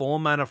the 4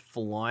 mana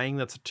flying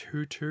that's a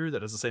 2/2 that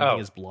does the same thing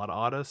as Blood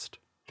Artist.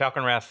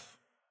 Falconwrath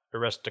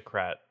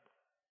Aristocrat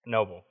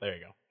Noble. There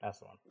you go. That's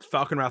the one.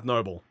 Falconwrath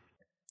Noble.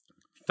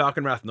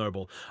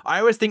 I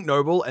always think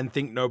Noble and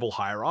think Noble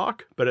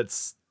Hierarch, but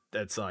it's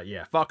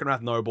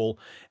Falconwrath Noble.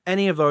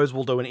 Any of those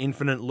will do an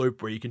infinite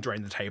loop where you can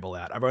drain the table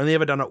out. I've only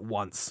ever done it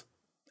once,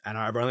 and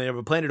I've only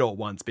ever played it all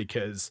once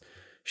because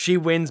she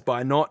wins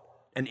by not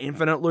an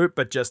infinite loop,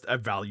 but just a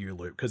value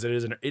loop, because it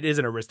is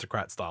an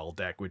aristocrat style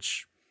deck,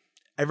 which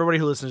everybody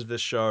who listens to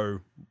this show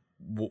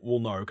will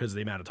know because of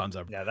the amount of times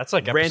I've that's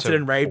like ranted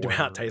and raved 4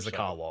 about or Teysa so,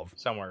 Karlov.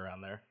 somewhere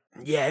around there.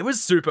 Yeah, it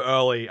was super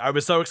early. I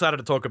was so excited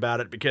to talk about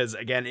it because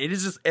it's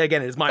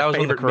my That was favorite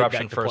when the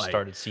corruption mid-deck to first play.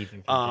 started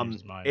seething through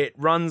James' mind. It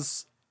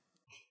runs.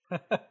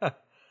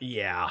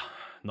 Yeah,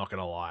 not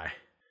gonna lie.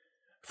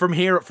 From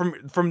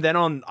then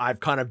on, I've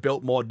kind of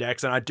built more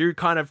decks, and I do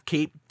kind of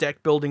keep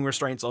deck building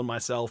restraints on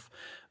myself.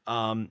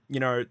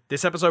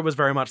 This episode was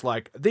very much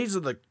like, these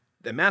are the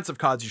amounts of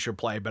cards you should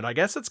play, but I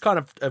guess it's kind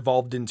of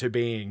evolved into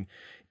being,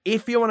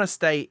 if you want to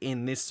stay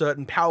in this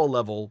certain power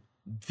level,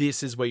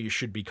 this is where you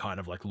should be kind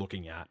of like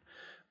looking at.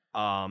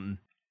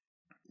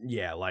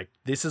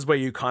 This is where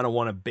you kind of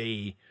want to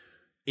be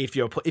if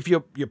your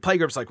play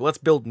group's like, well, let's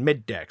build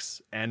mid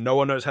decks, and no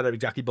one knows how to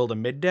exactly build a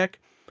mid deck.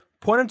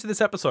 Point them to this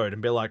episode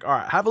and be like, all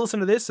right, have a listen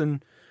to this,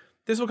 and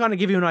this will kind of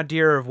give you an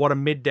idea of what a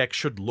mid deck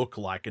should look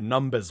like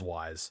numbers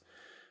wise.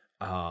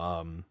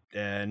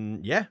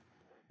 And yeah,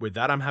 with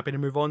that, I'm happy to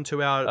move on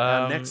to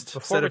our next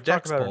set of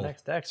decks. Before we talk about our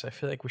next decks, I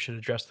feel like we should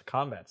address the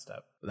combat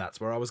step.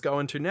 That's where I was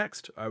going to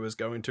next. I was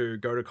going to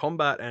go to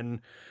combat, and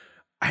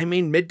I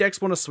mean, mid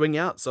decks want to swing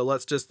out, so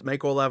let's just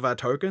make all of our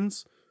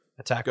tokens.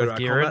 Attack Go with to our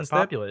gear combat and step.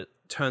 populate.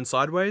 Turn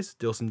sideways,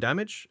 deal some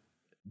damage.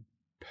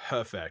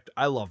 Perfect.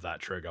 I love that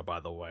trigger, by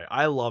the way.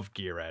 I love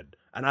Geared,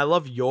 and I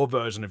love your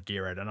version of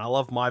Geared, and I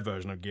love my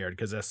version of Geared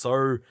because they're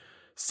so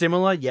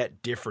similar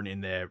yet different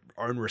in their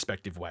own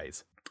respective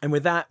ways. And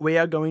with that, we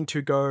are going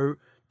to go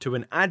to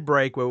an ad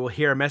break where we'll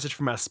hear a message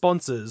from our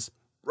sponsors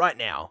right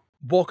now.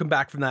 Welcome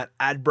back from that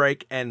ad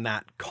break and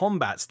that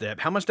combat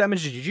step. How much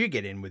damage did you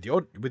get in with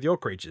your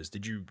creatures?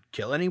 Did you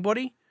kill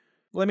anybody?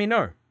 Let me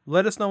know.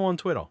 Let us know on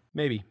Twitter.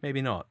 Maybe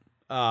not.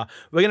 We're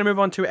going to move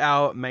on to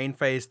our main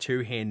phase 2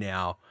 here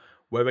now,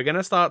 where we're going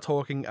to start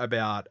talking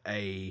about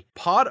a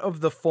part of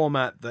the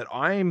format that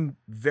I'm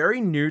very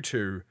new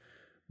to,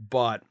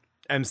 but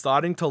am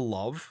starting to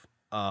love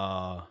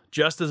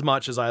just as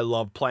much as I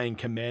love playing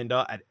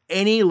Commander at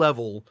any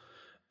level.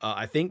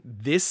 I think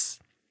this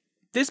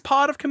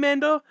part of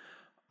Commander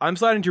I'm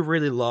starting to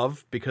really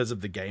love because of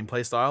the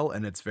gameplay style,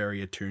 and it's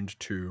very attuned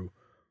to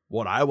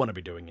what I want to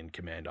be doing in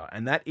Commander,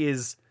 and that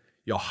is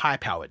your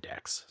high-powered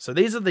decks. So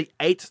these are the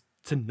 8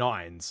 to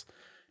 9s.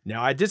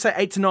 Now, I did say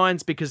 8 to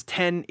 9s because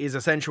 10 is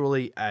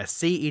essentially a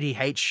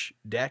CEDH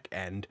deck,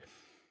 and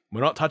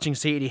we're not touching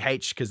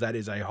CEDH because that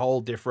is a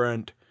whole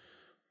different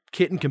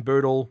kit and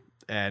caboodle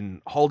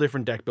and whole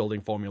different deck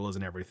building formulas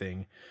and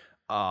everything.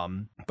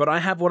 But I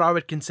have what I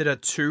would consider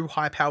 2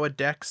 high-powered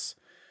decks.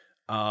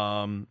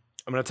 I'm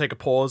going to take a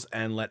pause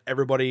and let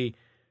everybody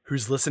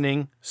who's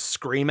listening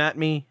scream at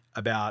me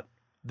about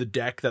the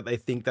deck that they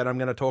think that I'm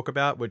going to talk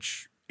about,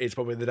 which is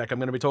probably the deck I'm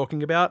going to be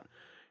talking about.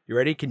 You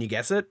ready? Can you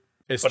guess it?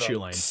 It's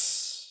Tulane.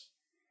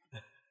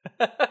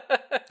 I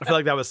feel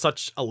like that was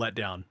such a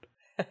letdown.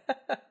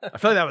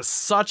 For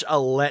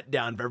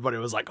everybody. It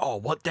was like, oh,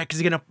 what deck is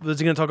he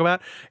gonna talk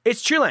about?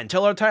 It's Tulane,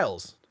 Tell Our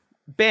Tales.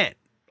 Bam.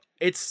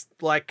 It's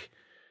like,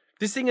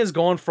 this thing has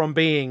gone from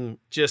being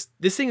this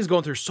thing has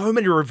gone through so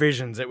many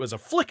revisions. It was a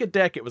Flicker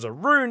deck, it was a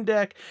Rune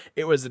deck,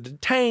 it was a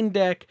Detain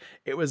deck,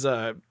 it was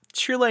a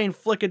Tulane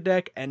Flicker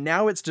deck, and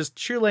now it's just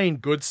Tulane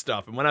good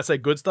stuff. And when I say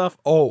good stuff,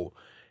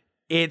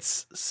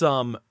 it's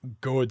some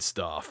good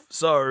stuff.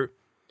 So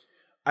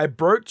I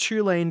broke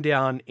Tulane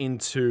down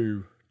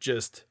into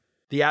just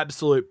the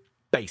absolute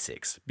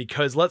basics,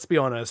 because let's be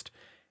honest,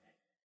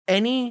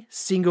 any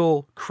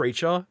single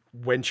creature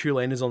when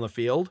Tulane is on the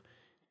field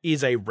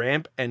is a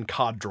ramp and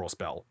card draw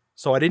spell.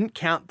 So I didn't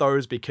count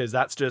those because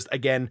that's just,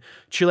 again,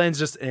 Tulane's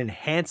just an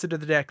enhancer to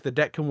the deck. The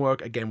deck can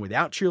work, again,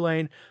 without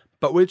Tulane,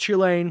 but with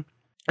Tulane,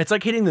 it's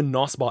like hitting the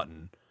NOS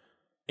button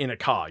in a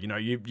car. You know,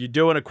 you're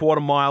doing a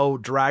quarter-mile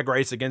drag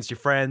race against your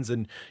friends,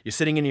 and you're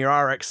sitting in your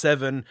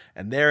RX-7,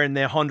 and they're in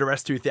their Honda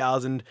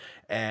S2000,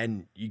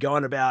 and you're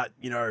going about,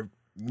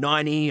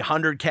 90,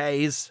 100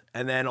 Ks,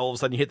 and then all of a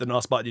sudden you hit the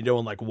NOS button, you're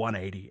doing like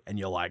 180, and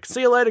you're like,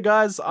 see you later,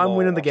 guys, I'm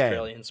winning the game.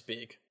 Australian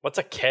speak. What's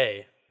a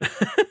K?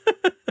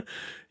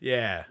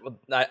 Yeah. Well,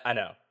 I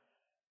know.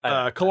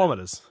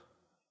 Kilometers.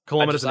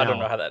 Kilometers an hour. I don't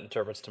know how that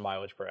interprets to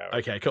mileage per hour.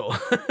 Okay, cool.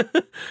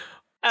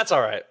 That's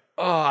all right.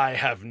 Oh, I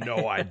have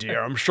no idea.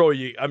 I'm sure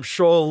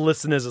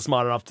listeners are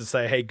smart enough to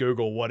say, hey,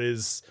 Google, what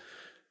is,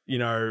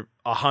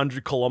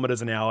 100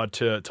 kilometers an hour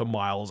to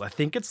miles? I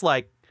think it's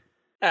like...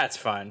 That's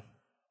fine.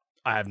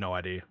 I have no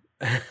idea.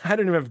 I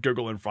don't even have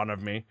Google in front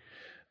of me.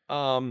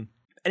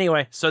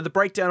 Anyway, so the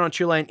breakdown on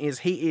Tulane is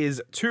he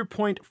is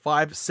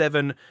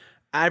 2.57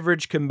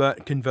 average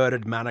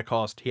converted mana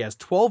cost. He has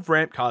 12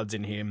 ramp cards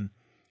in him.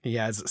 He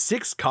has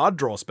 6 card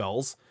draw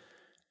spells,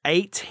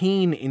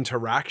 18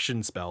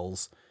 interaction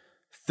spells,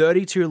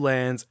 32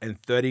 lands,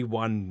 and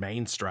 31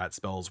 main strat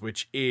spells,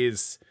 which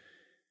is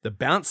the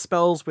bounce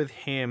spells with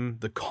him,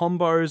 the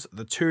combos,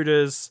 the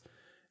tutors,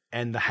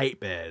 and the hate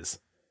bears,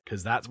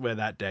 because that's where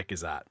that deck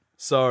is at.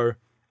 So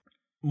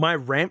my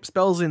ramp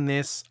spells in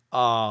this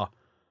are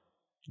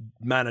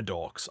mana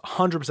dorks,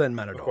 100%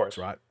 mana dorks,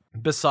 right?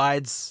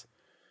 Besides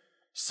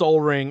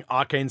Soul Ring,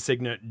 Arcane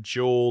Signet,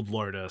 Jeweled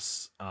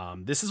Lotus.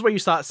 This is where you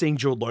start seeing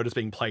Jeweled Lotus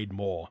being played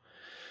more.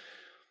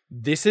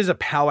 This is a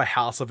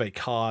powerhouse of a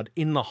card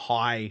in the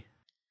high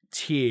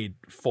tiered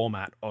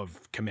format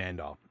of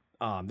Commander.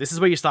 This is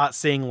where you start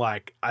seeing,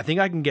 like, I think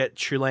I can get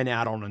Tulane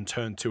out on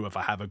turn 2 if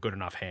I have a good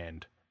enough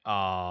hand.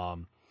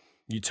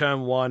 You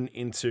turn 1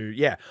 into...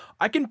 Yeah,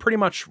 I can pretty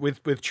much,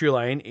 with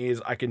Tulane,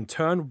 is I can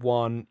turn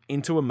 1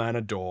 into a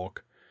mana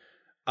dork,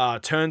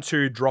 turn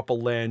 2, drop a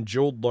land,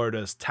 Jeweled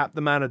Lotus, tap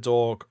the mana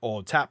dork,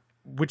 or tap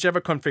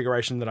whichever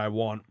configuration that I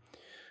want,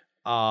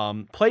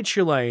 play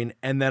Tulane,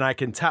 and then I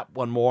can tap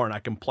one more and I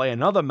can play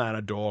another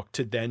mana dork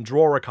to then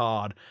draw a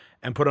card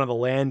and put another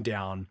land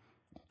down,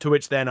 to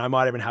which then I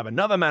might even have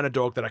another mana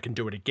dork that I can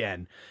do it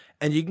again.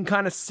 And you can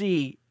kind of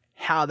see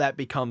how that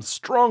becomes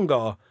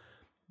stronger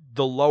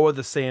the lower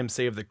the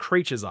CMC of the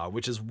creatures are,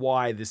 which is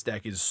why this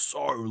deck is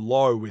so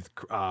low with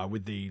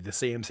the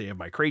CMC of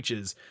my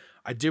creatures.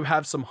 I do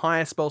have some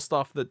higher spell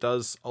stuff that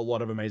does a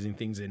lot of amazing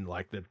things in,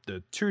 like the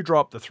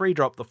 2-drop, the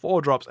 3-drop, the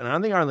 4-drops, and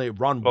I think I only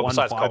run one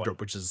 5-drop,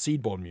 which is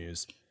Seedborn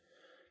Muse.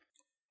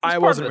 I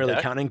wasn't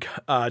really counting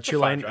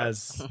Tulane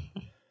as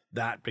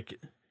that. Because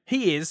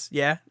he is,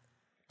 yeah.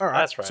 All right,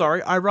 that's right.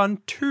 Sorry, I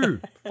run 2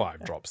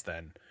 5-drops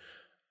then.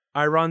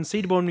 I run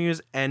Seedborn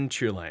Muse and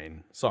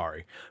Tulane.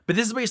 Sorry. But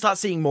this is where you start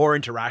seeing more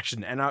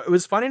interaction. And it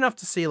was fun enough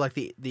to see like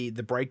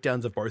the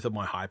breakdowns of both of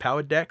my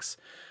high-powered decks.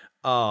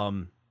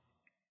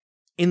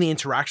 In the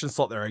interaction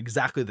slot, they're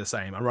exactly the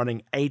same. I'm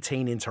running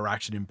 18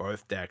 interaction in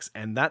both decks.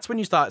 And that's when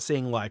you start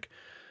seeing like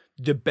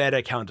the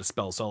better counter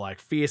spells. So like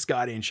Fierce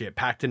Guardianship,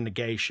 Pact and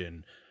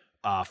Negation,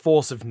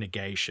 Force of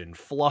Negation,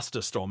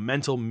 Flusterstorm,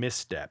 Mental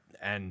Misstep,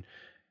 and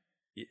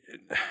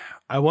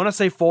I want to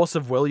say Force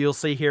of Will you'll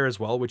see here as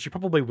well, which you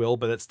probably will,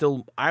 but it's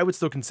still, I would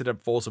still consider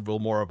Force of Will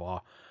more of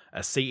a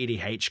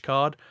CEDH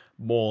card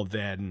more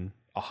than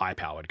a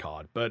high-powered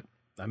card. But,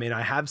 I mean,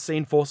 I have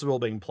seen Force of Will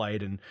being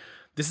played, and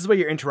this is where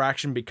your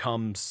interaction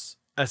becomes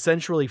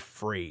essentially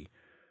free.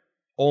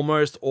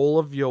 Almost all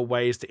of your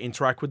ways to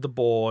interact with the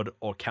board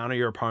or counter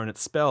your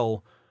opponent's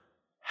spell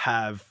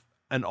have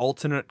an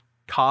alternate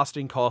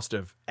casting cost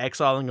of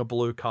exiling a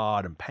blue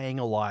card and paying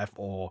a life,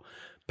 or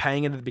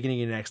paying it at the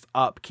beginning of your next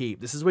upkeep.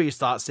 This is where you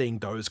start seeing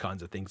those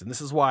kinds of things, and this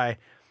is why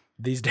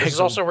these decks. This is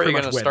also where you're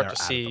going to start to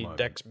see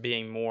decks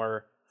being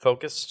more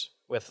focused,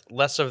 with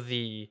less of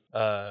the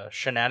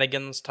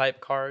shenanigans type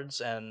cards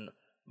and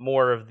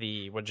more of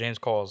the what James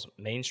calls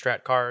main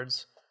strat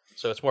cards.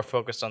 So it's more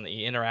focused on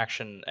the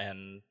interaction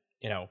and,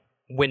 you know,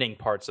 winning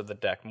parts of the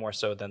deck more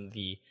so than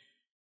the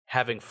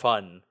having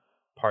fun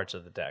parts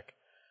of the deck.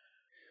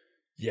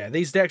 Yeah,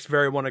 these decks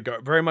very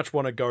much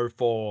want to go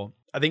for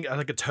I think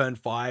a turn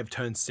 5,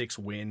 turn 6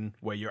 win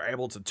where you're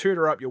able to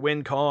tutor up your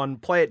win con,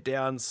 play it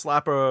down,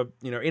 slap a,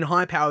 you know, in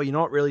high power, you're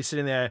not really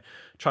sitting there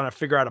trying to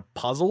figure out a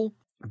puzzle,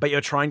 but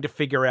you're trying to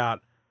figure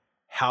out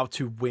how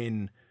to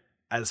win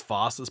as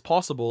fast as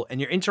possible.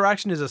 And your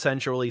interaction is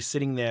essentially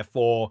sitting there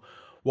for,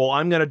 well,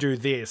 I'm going to do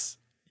this.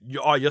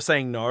 You're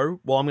saying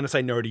no? Well, I'm going to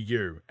say no to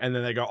you. And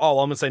then they go, oh,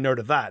 well, I'm going to say no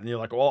to that. And you're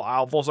like, well,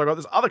 I've also got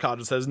this other card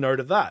that says no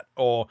to that.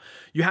 Or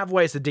you have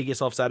ways to dig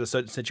yourself out of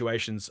certain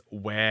situations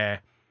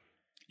where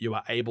you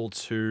are able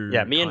to...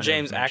 Yeah, me and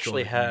James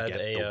actually had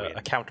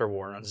a counter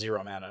war on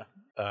 0 mana.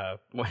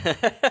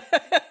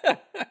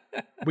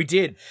 We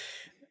did.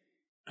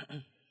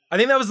 I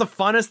think that was the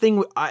funnest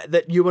thing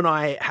that you and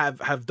I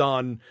have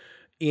done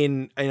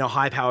in a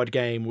high-powered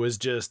game, was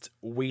just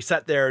we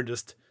sat there and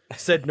just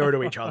said no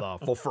to each other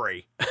for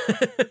free.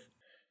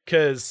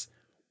 Because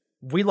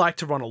we like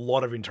to run a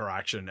lot of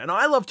interaction, and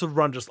I love to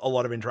run just a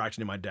lot of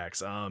interaction in my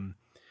decks. I don't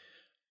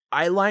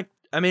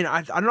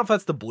know if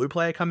that's the blue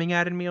player coming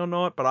out in me or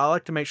not, but I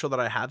like to make sure that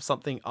I have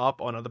something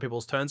up on other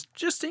people's turns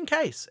just in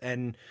case.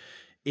 And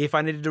if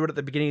I need to do it at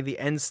the beginning of the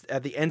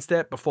end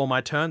step before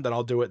my turn, then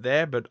I'll do it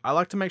there. But I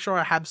like to make sure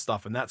I have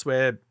stuff, and that's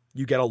where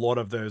you get a lot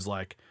of those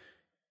like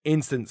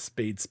instant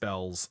speed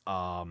spells,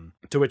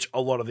 to which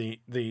a lot of the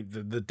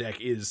deck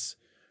is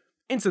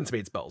instant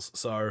speed spells.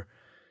 So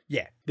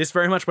yeah, this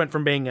very much went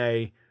from being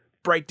a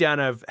breakdown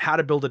of how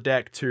to build a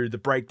deck to the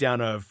breakdown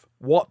of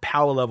what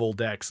power level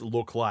decks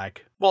look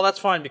like. Well, that's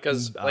fine,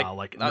 because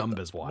like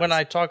numbers wise, when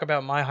I talk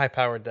about my high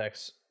powered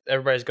decks,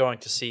 everybody's going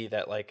to see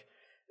that like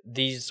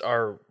these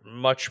are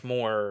much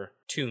more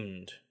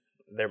tuned.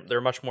 They're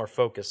much more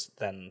focused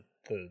than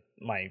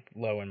my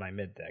low and my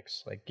mid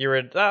decks. Like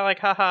you're like,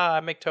 haha, I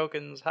make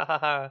tokens,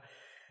 ha.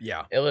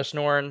 Yeah. Ilish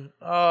Norn,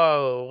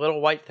 oh,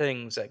 little white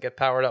things that get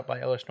powered up by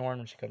Ilish Norn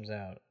when she comes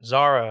out.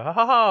 Zara,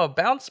 ha,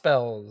 bounce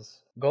spells.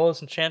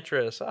 Goalless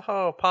Enchantress,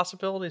 oh,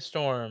 Possibility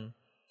Storm.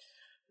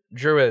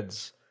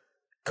 Druids,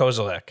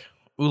 Kozilek,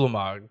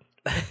 Ulamog,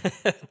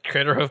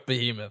 Craterhoof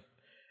Behemoth.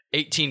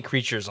 18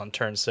 creatures on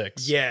turn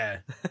 6. Yeah.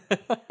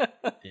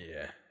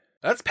 Yeah.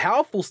 That's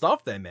powerful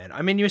stuff there, man.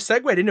 I mean, you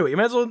segued into it. You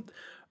might as well...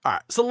 All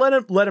right, so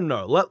let them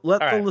know. Let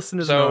the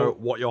listeners know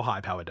what your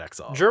high-power decks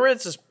are.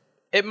 Druids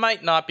it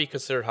might not be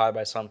considered high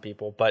by some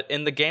people, but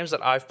in the games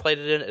that I've played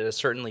it in, it has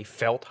certainly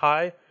felt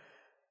high.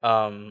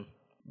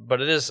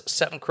 But it is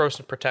 7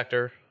 Krosan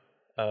Protector,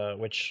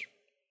 which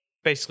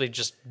basically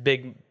just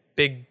big,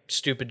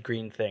 stupid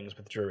green things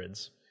with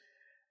Druids.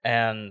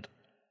 And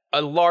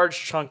a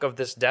large chunk of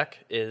this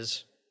deck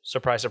is,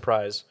 surprise,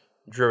 surprise,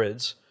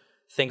 Druids.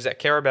 Things that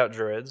care about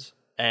Druids,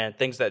 and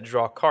things that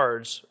draw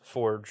cards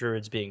for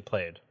Druids being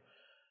played.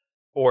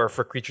 Or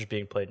for creatures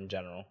being played in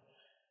general.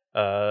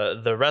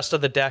 The rest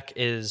of the deck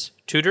is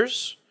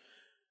tutors,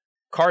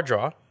 card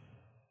draw,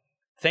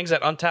 things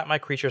that untap my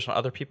creatures on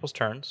other people's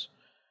turns.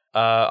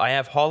 I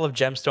have Hall of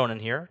Gemstone in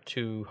here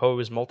to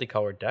hose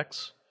multicolored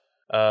decks.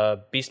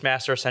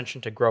 Beastmaster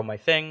Ascension to grow my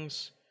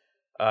things.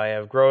 I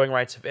have Growing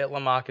Rights of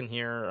Itlimoc in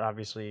here,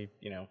 obviously,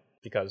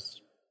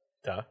 because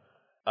duh.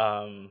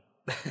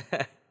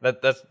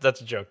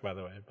 That's a joke, by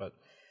the way, but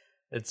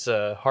it's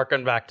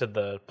harken back to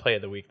the play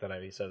of the week that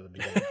I said at the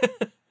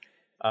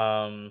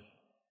beginning.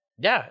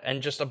 Yeah,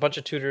 and just a bunch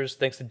of tutors,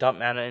 things to dump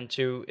mana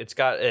into. It's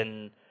got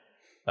an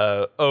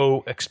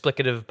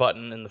explicative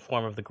button in the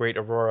form of the Great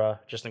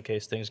Aurora, just in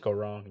case things go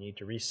wrong and you need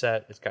to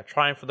reset. It's got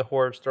Triumph for the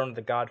Hordes, Throne of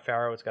the God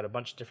Pharaoh. It's got a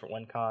bunch of different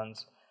win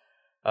cons.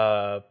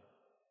 And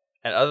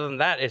other than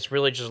that, it's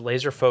really just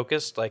laser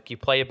focused. Like, you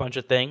play a bunch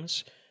of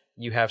things.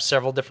 You have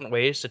several different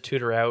ways to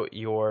tutor out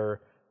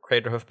your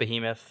Craterhoof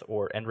Behemoth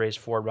or Endraze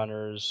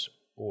Forerunners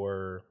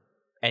or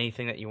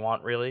anything that you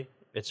want, really.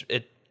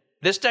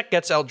 This deck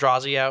gets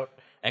Eldrazi out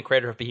and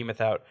Craterhoof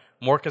Behemoth out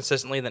more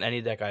consistently than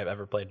any deck I've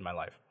ever played in my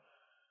life.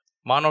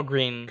 Mono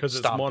green, because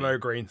it's mono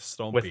green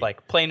Stompy with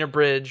like Planar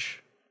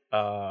Bridge.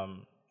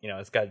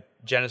 It's got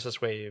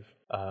Genesis Wave.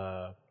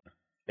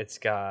 It's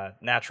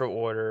got Natural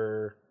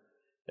Order.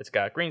 It's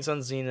got Green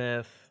Sun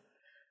Zenith.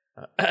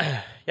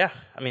 Yeah,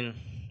 I mean,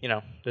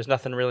 there's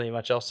nothing really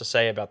much else to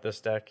say about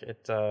this deck.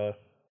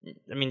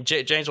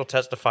 James will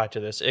testify to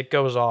this. It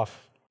goes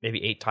off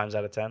maybe 8 times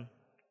out of 10.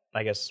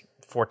 I guess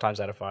 4 times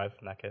out of 5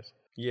 in that case.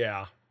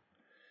 Yeah.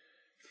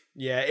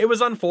 Yeah, it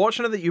was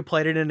unfortunate that you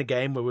played it in a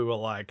game where we were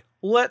like,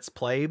 let's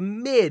play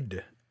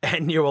mid.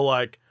 And you were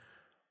like,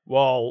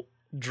 well,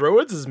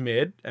 Druids is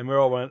mid. And we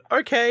all went,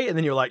 okay. And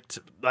then you were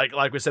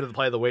like we said at the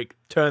play of the week,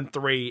 turn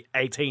 3,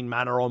 18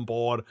 mana on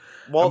board.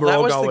 Well, that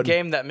was the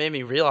game that made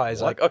me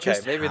realize, like, okay,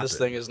 maybe happened? This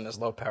thing isn't as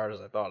low powered as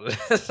I thought it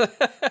is.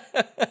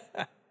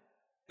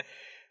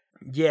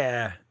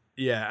 Yeah.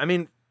 I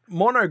mean,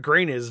 mono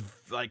green is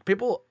like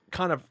people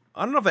kind of,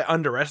 I don't know if they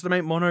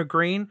underestimate mono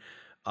green,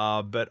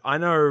 but I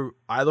know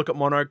I look at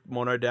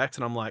mono decks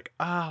and I'm like,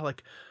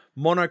 like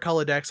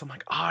monocolor decks. I'm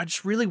like, I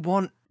just really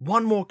want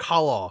one more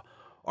color.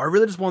 Or I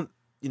really just want,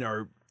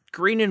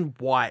 green and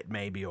white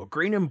maybe, or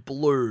green and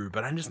blue.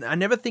 But I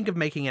never think of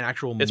making an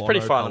actual. It's pretty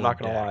fun. I'm not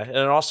gonna lie,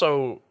 and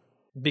also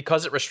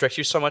because it restricts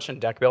you so much in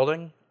deck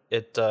building,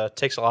 it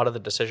takes a lot of the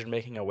decision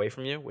making away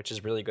from you, which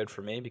is really good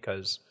for me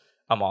because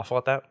I'm awful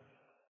at that.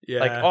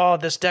 Yeah.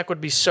 Like, this deck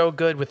would be so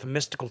good with a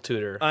Mystical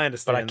Tutor. I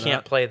understand, but I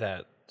can't play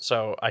that,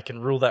 so I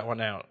can rule that one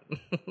out.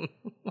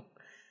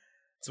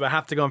 So I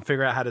have to go and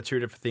figure out how to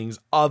tutor for things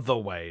other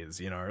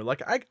ways,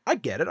 Like, I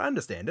get it. I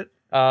understand it.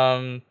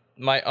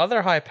 My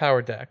other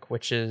high-powered deck,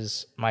 which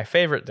is my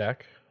favorite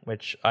deck,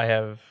 which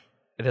it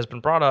has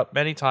been brought up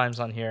many times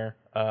on here.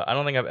 I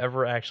don't think I've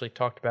ever actually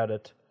talked about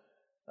it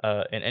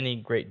in any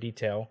great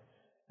detail,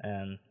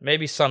 and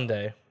maybe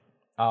someday.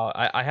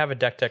 I have a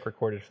deck tech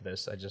recorded for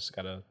this. I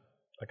gotta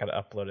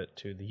upload it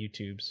to the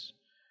YouTubes.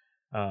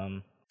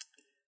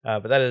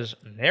 But that is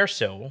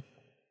Ner'zhul,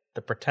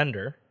 the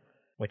Pretender,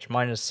 which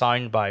mine is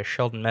signed by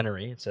Sheldon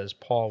Menery. It says,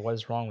 Paul, what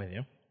is wrong with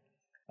you?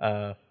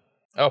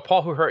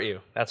 Paul, who hurt you?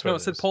 That's what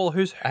it said is. Paul,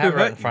 who I have it hurt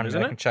right in front of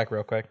me. I can check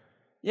real quick.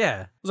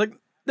 Yeah. It was like,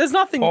 there's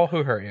nothing. Paul,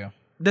 who hurt you?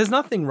 There's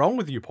nothing wrong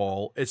with you,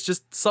 Paul. It's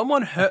just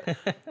someone hurt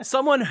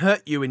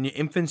you in your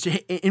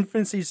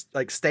infancy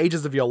like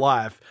stages of your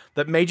life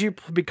that made you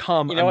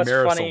become a Marisol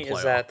player. What's funny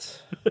is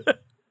that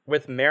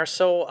with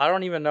Marisol, I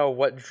don't even know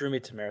what drew me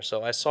to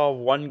Marisol. I saw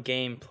one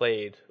game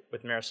played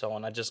with Marisol,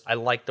 and I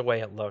liked the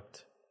way it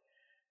looked,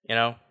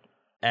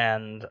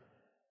 And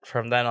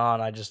from then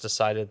on, I just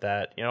decided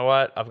that, you know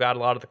what? I've got a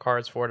lot of the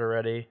cards for it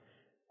already.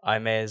 I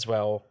may as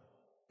well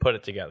put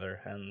it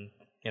together, and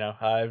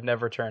I've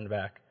never turned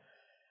back.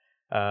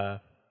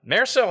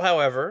 Marisol,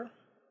 however,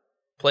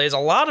 plays a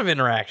lot of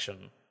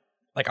interaction.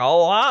 Like, a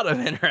lot of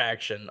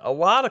interaction. A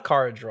lot of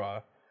card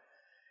draw.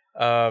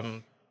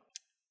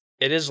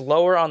 It is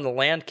lower on the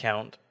land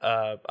count.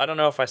 I don't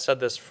know if I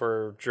said this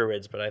for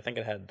Druids, but I think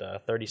it had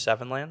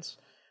 37 lands.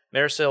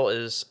 Marisol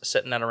is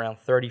sitting at around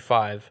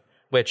 35,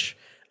 which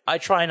I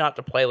try not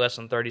to play less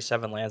than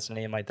 37 lands in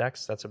any of my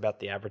decks. That's about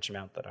the average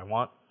amount that I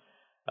want.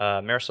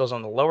 Marisol's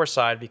on the lower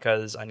side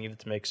because I needed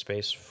to make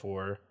space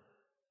for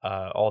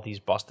all these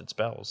busted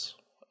spells.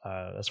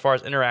 As far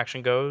as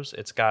interaction goes,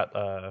 it's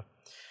got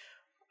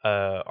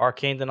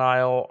Arcane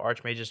Denial,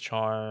 Archmage's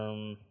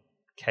Charm,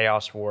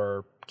 Chaos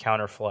Warp,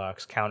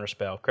 Counterflux,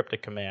 Counterspell,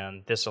 Cryptic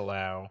Command,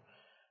 Disallow,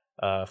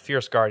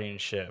 Fierce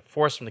Guardianship,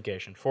 Force of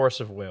Negation, Force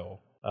of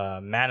Will,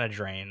 Mana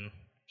Drain,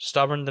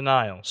 Stubborn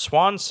Denial,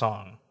 Swan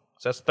Song.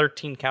 So that's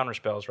 13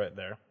 counterspells right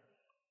there.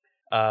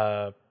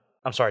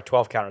 I'm sorry,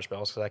 12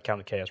 counterspells because I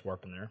counted Chaos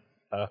Warp in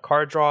there.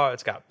 Card draw,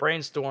 it's got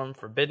Brainstorm,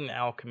 Forbidden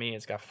Alchemy,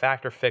 it's got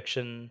Fact or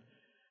Fiction,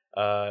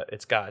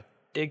 it's got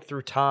Dig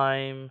Through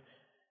Time,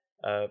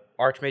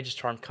 Archmage's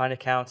Charm kind of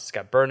counts, it's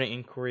got Burning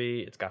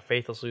Inquiry, it's got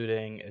Faithless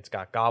Looting, it's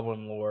got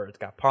Goblin Lore, it's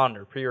got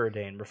Ponder,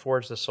 Preordain,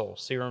 Reforge the Soul,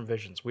 Serum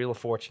Visions, Wheel of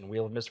Fortune,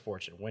 Wheel of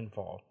Misfortune,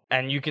 Windfall.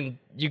 And you can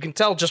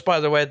tell just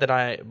by the way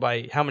that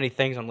by how many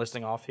things I'm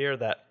listing off here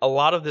that a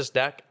lot of this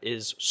deck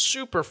is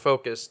super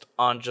focused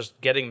on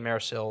just getting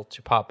Marisol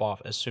to pop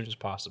off as soon as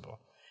possible.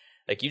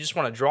 Like, you just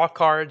want to draw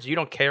cards. You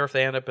don't care if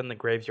they end up in the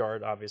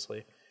graveyard,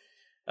 obviously.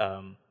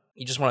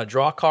 You just want to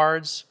draw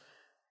cards.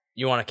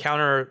 You want to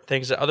counter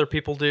things that other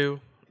people do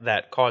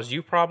that cause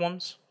you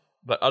problems.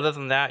 But other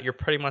than that, you're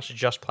pretty much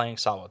just playing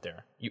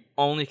solitaire. You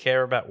only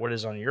care about what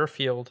is on your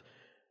field.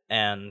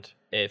 And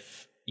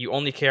if you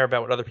only care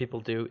about what other people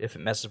do if it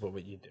messes with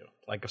what you do.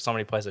 Like if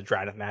somebody plays a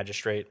Drannith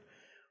Magistrate,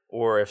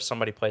 or if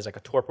somebody plays like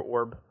a Torpor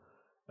Orb,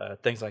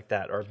 things like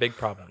that are big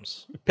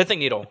problems. Pithing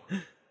Needle,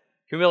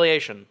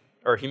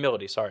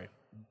 Humility, sorry.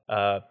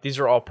 These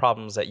are all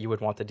problems that you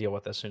would want to deal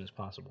with as soon as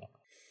possible.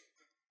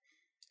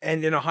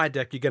 And in a high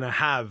deck, you're going to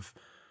have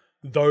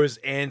those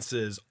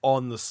answers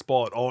on the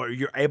spot, or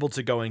you're able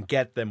to go and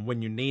get them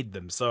when you need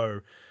them.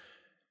 So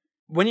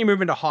when you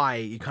move into high,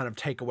 you kind of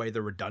take away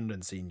the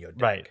redundancy in your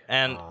deck. Right.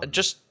 And I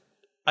just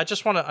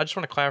want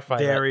to clarify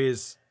there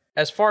is,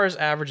 as far as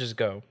averages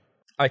go,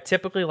 I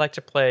typically like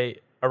to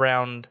play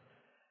around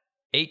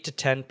 8 to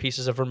 10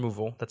 pieces of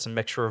removal. That's a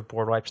mixture of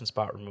board wipes and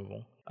spot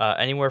removal.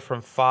 Anywhere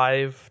from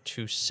 5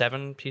 to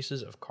 7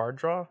 pieces of card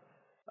draw.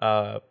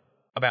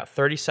 About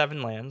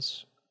 37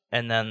 lands.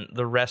 And then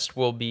the rest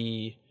will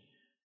be,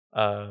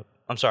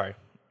 I'm sorry,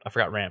 I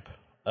forgot ramp.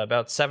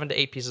 About 7 to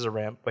 8 pieces of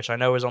ramp, which I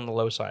know is on the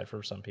low side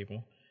for some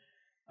people.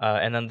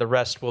 And then the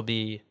rest will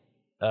be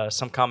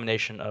some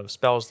combination of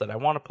spells that I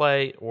want to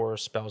play or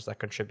spells that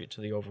contribute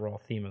to the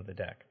overall theme of the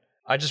deck.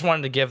 I just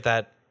wanted to give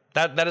that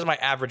is my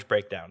average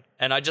breakdown.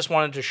 And I just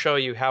wanted to show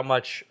you how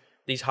much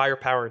these higher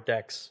powered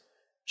decks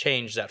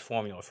change that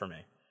formula for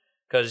me.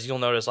 Because you'll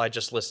notice I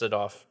just listed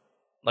off,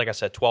 like I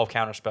said, 12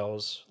 counter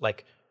spells,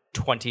 like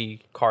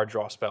 20 card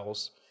draw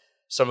spells,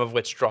 some of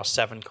which draw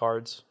 7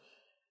 cards.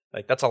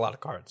 Like, that's a lot of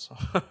cards.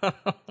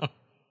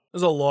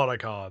 There's a lot of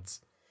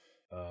cards.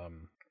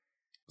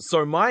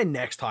 So my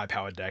next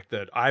high-powered deck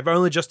that I've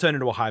only just turned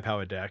into a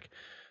high-powered deck,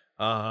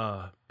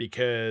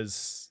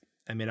 because,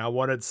 I mean, I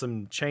wanted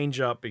some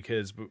change-up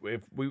because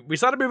we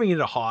started moving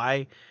into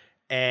high,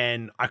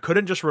 and I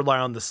couldn't just rely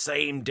on the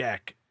same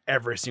deck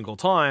every single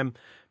time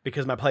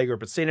because my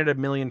playgroup had seen it a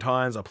million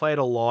times. I played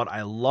a lot.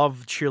 I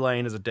love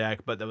Tulane as a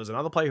deck, but there was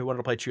another player who wanted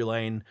to play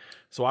Tulane,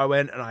 so I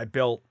went and I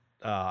built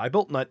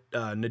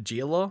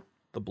Najeela,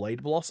 the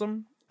Blade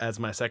Blossom, as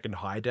my second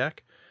high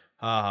deck.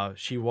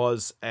 She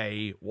was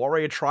a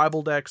warrior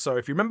tribal deck. So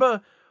if you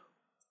remember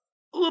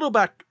a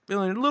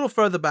little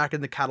further back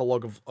in the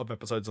catalog of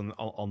episodes on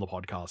the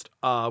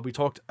podcast, we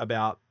talked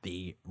about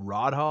the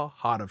Radha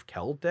Heart of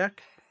Kel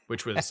deck,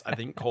 which was, I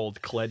think,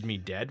 called Kled Me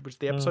Dead, which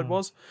the episode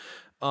was.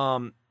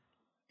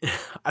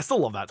 I still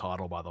love that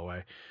title, by the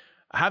way.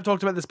 I have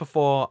talked about this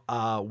before,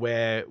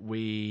 where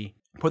we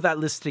put that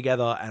list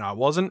together and I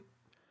wasn't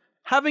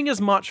having as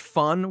much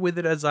fun with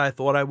it as I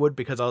thought I would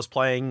because I was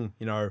playing,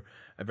 a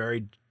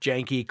very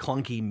janky,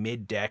 clunky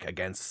mid deck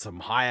against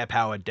some higher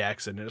powered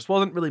decks and it just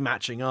wasn't really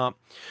matching up.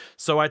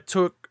 So I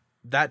took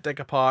that deck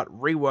apart,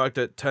 reworked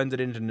it, turned it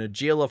into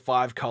Najeela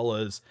 5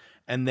 colors,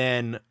 and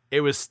then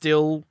it was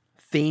still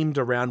themed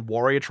around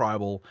warrior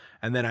tribal.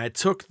 And then I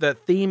took the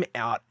theme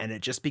out and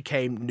it just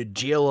became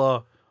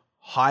Najeela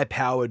high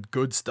powered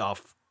good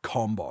stuff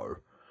combo.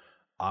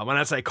 When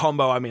I say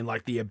combo, I mean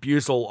like the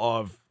abusal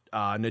of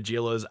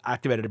Najeela's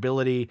activated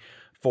ability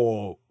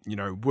for,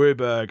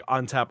 Wurberg,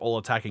 untap all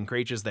attacking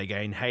creatures. They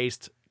gain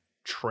haste,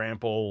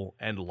 trample,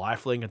 and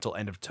lifelink until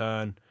end of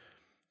turn.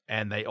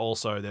 And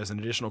there's an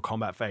additional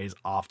combat phase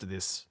after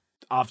this.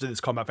 After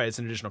this combat phase,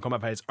 an additional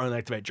combat phase only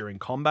activate during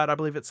combat, I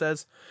believe it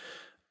says.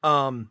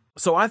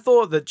 So I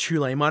thought that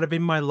Tulane might have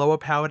been my lower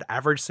powered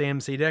average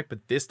CMC deck,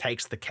 but this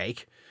takes the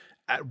cake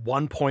at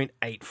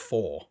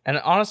 1.84. And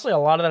honestly, a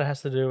lot of that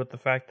has to do with the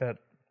fact that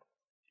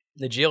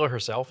Najeela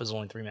herself is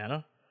only 3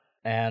 mana.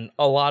 And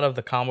a lot of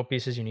the combo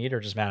pieces you need are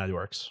just mana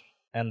dorks.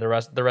 And the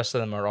rest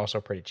of them are also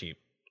pretty cheap.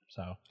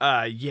 So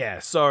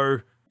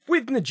So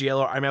with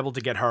Najeela, I'm able to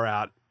get her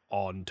out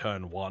on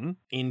turn 1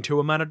 into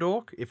a mana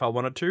dork if I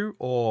wanted to.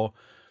 Or,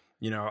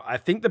 I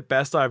think the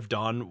best I've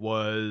done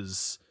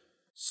was,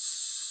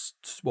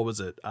 what was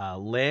it?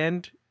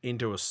 Land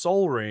into a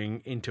Soul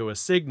Ring, into a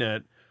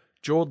Signet,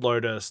 Jeweled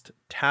Lotus,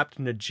 tapped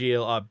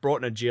Najeela,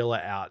 brought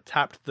Najeela out,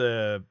 tapped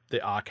the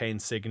Arcane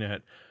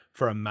Signet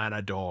for a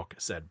mana dork,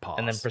 said pass.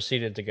 And then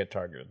proceeded to get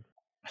targeted.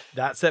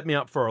 That set me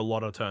up for a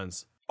lot of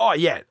turns. Oh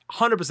yeah,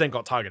 100%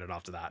 got targeted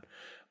after that.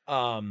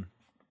 And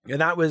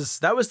that was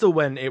still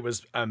when it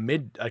was a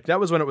mid, like that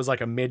was when it was like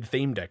a mid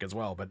theme deck as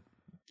well, but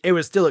it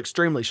was still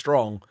extremely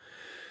strong.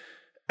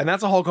 And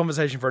that's a whole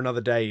conversation for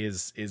another day,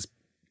 is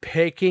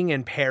picking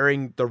and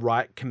pairing the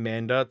right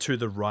commander to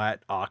the right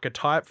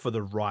archetype for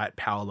the right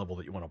power level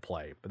that you want to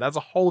play. But that's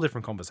a whole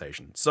different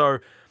conversation. So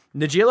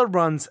Najeela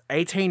runs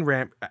 18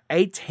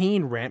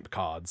 ramp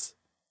cards,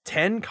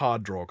 10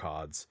 card draw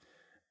cards,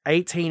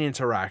 18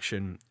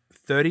 interaction,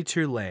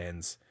 32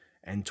 lands,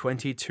 and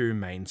 22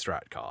 main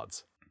strat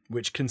cards,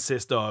 which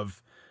consist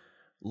of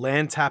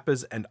land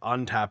tappers and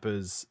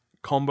untappers,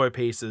 combo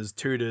pieces,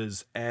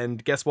 tutors,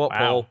 and guess what,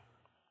 Paul?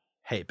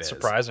 Hate bears.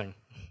 Surprising.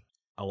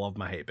 I love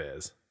my hate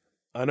bears.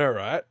 I know,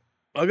 right?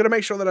 I'm going to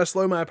make sure that I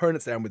slow my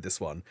opponents down with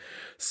this one.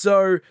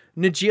 So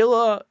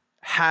Najeela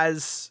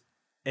has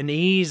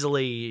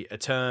easily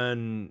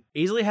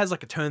has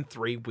like a turn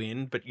 3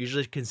 win, but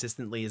usually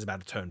consistently is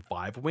about a turn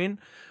 5 win.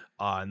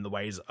 In the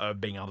ways of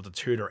being able to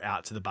tutor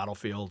out to the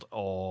battlefield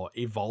or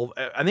evolve.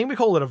 I think we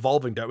call it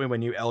evolving, don't we?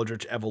 When you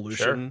Eldritch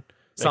Evolution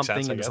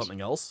something into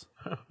something else.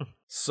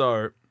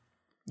 So,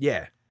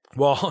 yeah.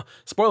 Well,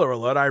 spoiler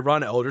alert, I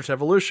run Eldritch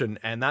Evolution,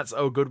 and that's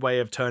a good way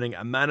of turning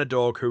a mana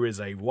dog who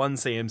is a 1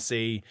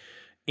 CMC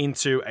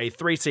into a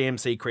 3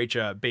 CMC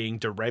creature, being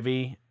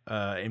Derevi,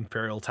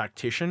 Imperial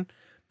Tactician,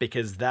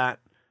 because that,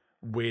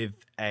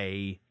 with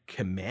a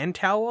command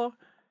tower,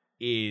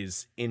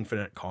 is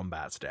infinite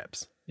combat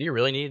steps. Do you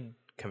really need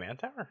command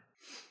tower?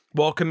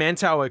 Well, command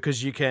tower,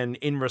 because you can,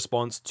 in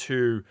response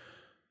to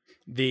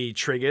the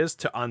triggers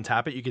to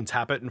untap it, you can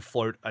tap it and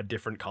float a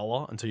different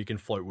color until you can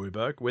float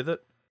Wurberg with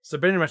it. So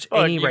pretty much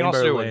any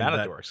rainbow land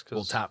that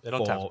will tap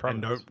for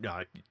and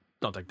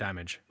don't take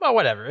damage. Well,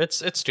 whatever.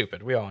 It's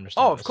stupid. We all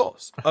understand. Oh, of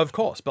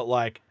course. But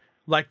like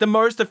the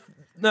most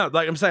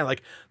I'm saying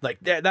like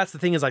that's the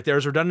thing, is like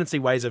there's redundancy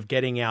ways of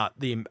getting out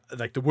the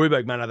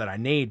Wurberg mana that I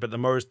need, but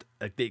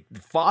the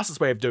fastest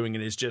way of doing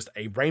it is just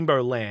a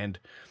rainbow land,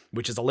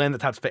 which is a land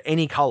that taps for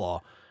any color,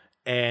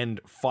 and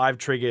 5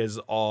 triggers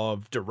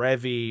of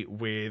Derevi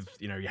with,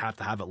 you know, you have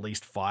to have at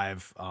least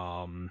 5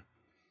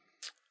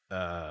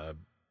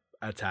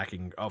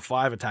 attacking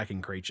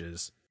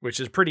creatures, which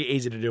is pretty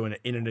easy to do in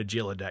an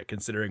Agila deck,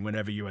 considering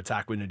whenever you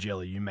attack with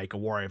Agila, you make a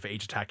warrior for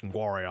each attacking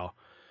warrior.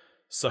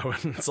 So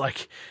it's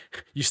like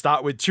you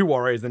start with 2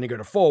 warriors, then you go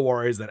to 4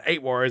 warriors, then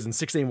 8 warriors, and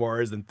 16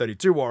 warriors, then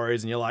 32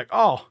 warriors, and you're like,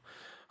 oh,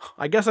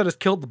 I guess I just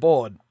killed the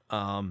board.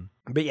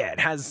 But yeah,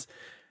 it has,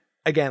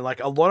 again, like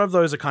a lot of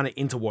those are kind of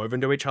interwoven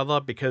to each other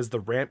because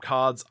the ramp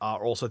cards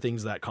are also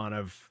things that kind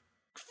of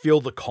feel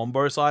the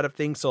combo side of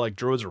things. So like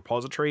Druid's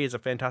Repository is a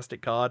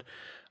fantastic card.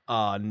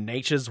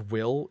 Nature's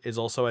Will is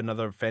also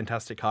another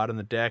fantastic card in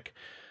the deck.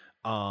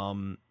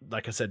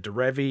 Like I said,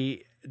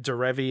 Derevi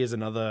is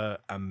another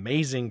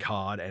amazing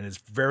card and it's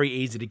very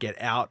easy to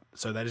get out.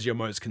 So that is your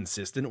most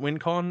consistent win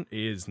con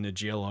is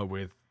Najeela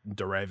with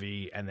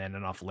Derevi and then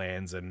enough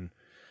lands and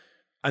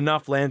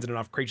enough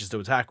creatures to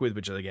attack with,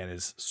 which again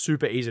is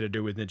super easy to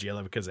do with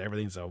Najeela because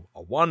everything's a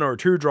 1 or a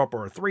 2 drop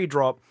or a 3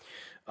 drop.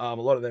 A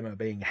lot of them are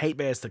being hate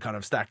bears to kind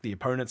of stack the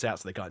opponents out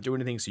so they can't do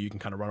anything, so you can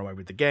kind of run away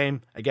with the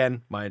game.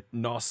 Again, my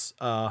NOS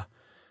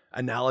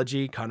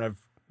analogy kind of,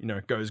 you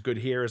know, goes good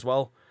here as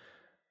well.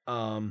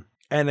 And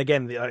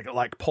again,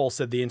 like Paul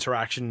said, the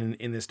interaction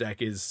in this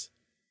deck is,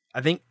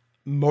 I think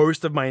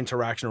most of my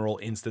interaction are all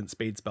instant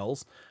speed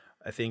spells.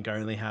 I think I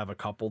only have a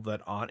couple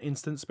that aren't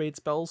instant speed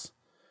spells.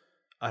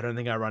 I don't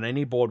think I run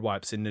any board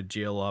wipes in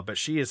Najeela, but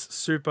she is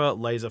super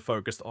laser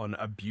focused on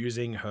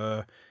abusing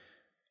her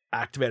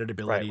activated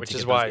ability, right, which to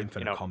is get why, those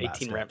infinite combat 18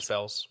 steps. ramp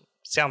spells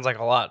sounds like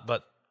a lot,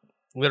 but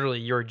literally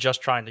you're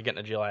just trying to get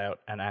Najeela out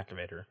and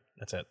activate her.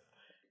 That's it.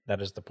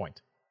 That is the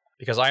point.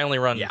 Because I only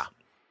run... Yeah.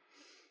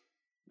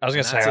 I was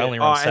going to say, I only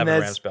run 7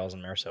 ramp spells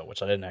in Mercil,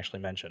 which I didn't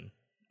actually mention.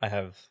 I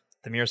have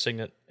Thamir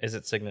Signet,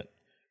 Izzet Signet,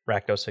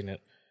 Rakdos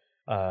Signet,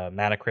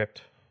 Mana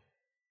Crypt,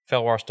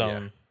 Felwar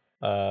Stone,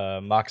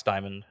 Mox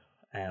Diamond,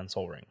 and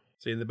Sol Ring.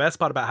 See, the best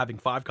part about having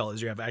 5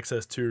 colors, you have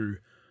access to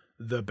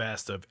the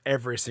best of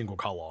every single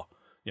color.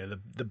 You know,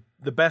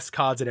 the best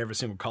cards in every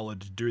single color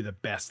to do the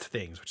best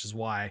things, which is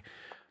why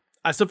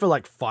I still feel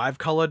like 5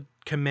 colored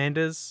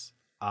commanders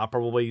are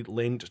probably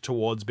leaned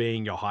towards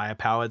being your higher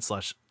powered /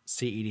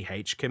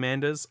 CEDH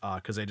commanders,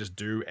 because they just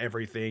do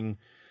everything.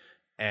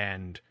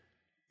 And,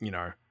 you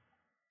know,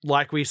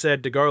 like we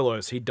said,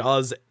 Dagolos, he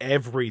does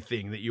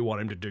everything that you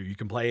want him to do. You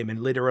can play him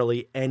in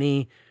literally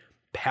any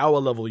power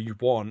level you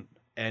want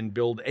and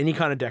build any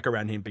kind of deck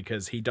around him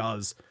because he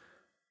does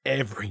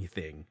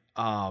everything.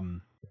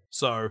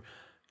 So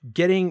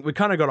we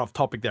kind of got off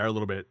topic there a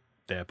little bit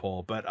there,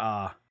 Paul, but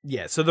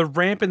yeah, so the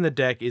ramp in the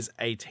deck is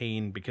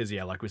 18 because,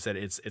 yeah, like we said,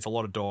 it's a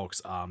lot of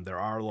dorks. There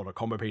are a lot of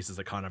combo pieces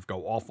that kind of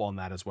go off on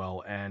that as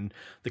well, and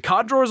the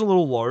card draw is a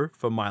little low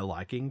for my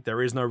liking.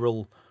 There is no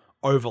real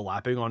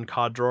overlapping on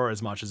card draw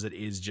as much as it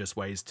is just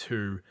ways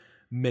to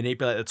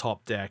manipulate the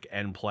top deck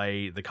and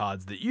play the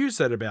cards that you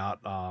said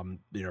about,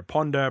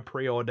 Ponder,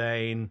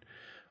 Preordain,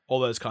 all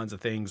those kinds of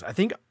things. I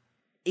think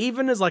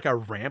even as like a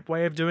ramp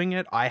way of doing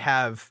it, I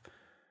have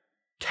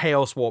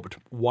Chaos Warped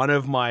one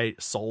of my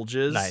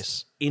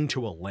soldiers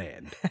into a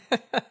land.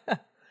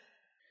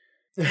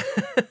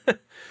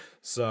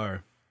 So,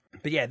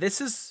 but yeah,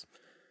 this is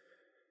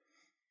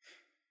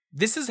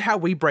how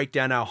we break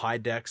down our high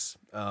decks.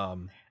 I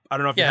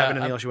don't know if you have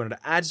anything else you wanted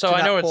to add to that,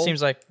 I know Paul? It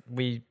seems like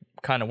we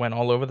kind of went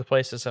all over the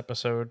place this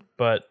episode,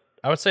 but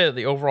I would say that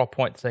the overall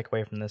point to take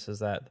away from this is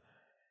that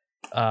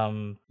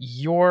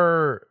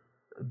your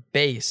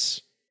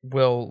base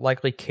will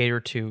likely cater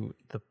to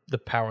the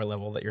power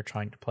level that you're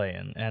trying to play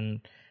in.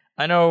 And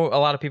I know a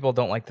lot of people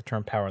don't like the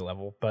term power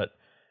level, but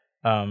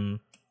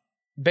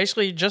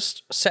basically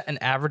just set an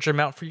average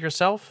amount for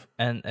yourself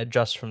and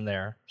adjust from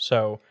there.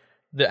 So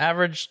the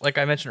average, like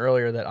I mentioned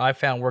earlier, that I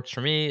found works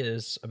for me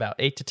is about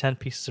 8 to 10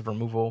 pieces of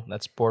removal.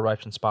 That's board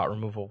wipes and spot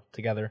removal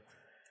together.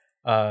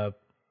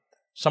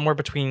 Somewhere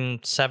between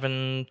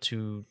 7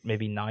 to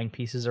maybe 9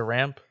 pieces of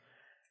ramp.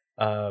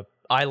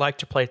 I like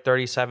to play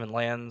 37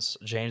 lands.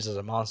 James is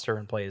a monster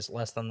and plays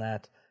less than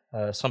that.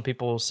 Some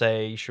people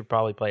say you should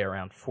probably play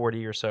around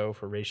 40 or so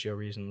for ratio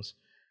reasons.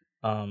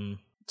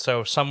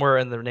 So somewhere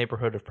in the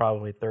neighborhood of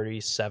probably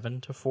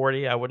 37 to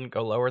 40. I wouldn't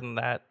go lower than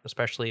that,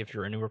 especially if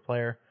you're a newer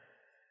player.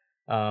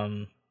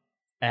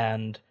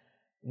 And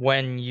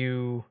when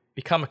you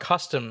become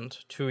accustomed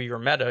to your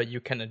meta, you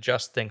can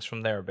adjust things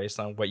from there based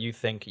on what you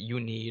think you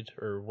need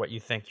or what you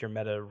think your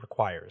meta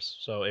requires.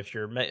 So if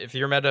your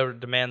meta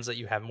demands that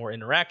you have more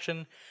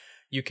interaction,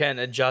 you can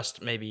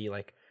adjust maybe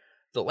like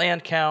the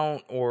land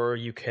count, or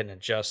you can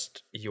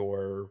adjust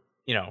your,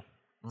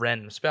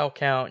 random spell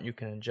count. You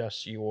can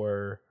adjust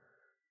your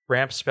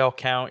ramp spell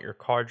count, your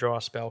card draw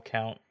spell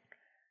count.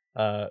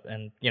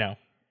 And,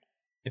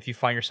 if you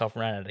find yourself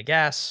running out of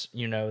gas,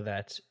 you know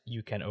that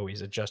you can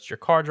always adjust your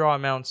card draw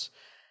amounts.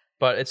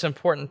 But it's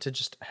important to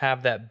just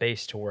have that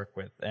base to work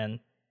with. And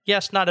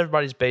yes, not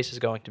everybody's base is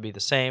going to be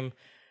the same.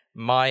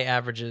 My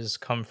averages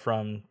come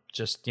from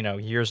just,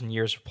 years and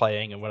years of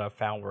playing and what I've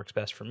found works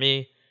best for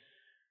me.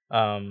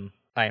 I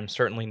am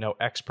certainly no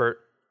expert,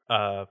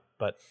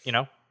 but,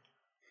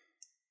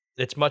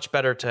 it's much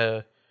better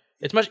to,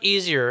 it's much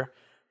easier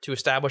to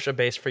establish a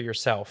base for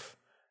yourself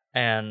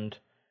and,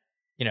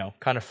 you know,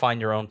 kind of find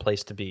your own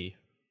place to be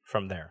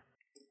from there.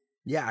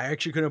 Yeah, I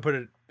actually couldn't put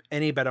it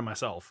any better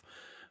myself.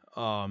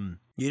 You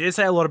did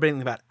say a lot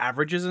about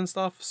averages and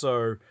stuff,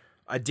 so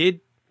I did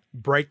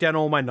break down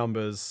all my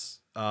numbers,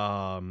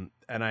 and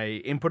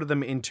I inputted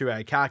them into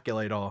a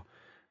calculator,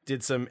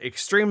 did some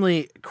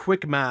extremely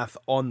quick math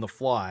on the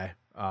fly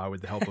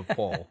with the help of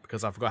Paul,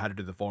 because I forgot how to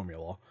do the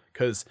formula,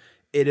 because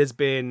it has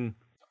been,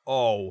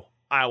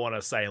 I want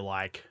to say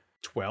like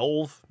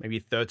 12, maybe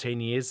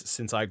 13 years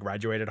since I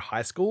graduated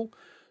high school,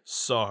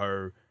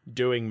 so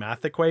doing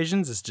math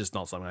equations is just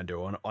not something I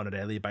do on a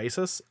daily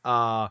basis.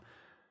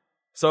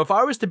 So if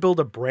I was to build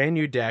a brand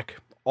new deck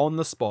on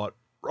the spot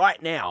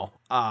right now,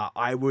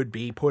 I would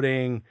be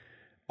putting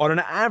on an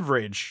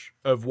average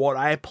of what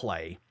I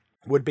play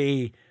would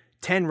be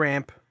 10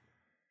 ramp,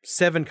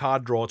 7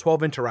 card draw,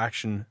 12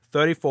 interaction,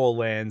 34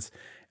 lands,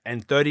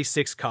 and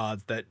 36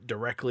 cards that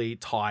directly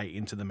tie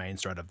into the main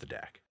strat of the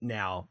deck.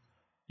 Now,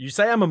 you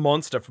say I'm a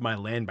monster for my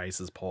land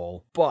bases,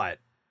 Paul, but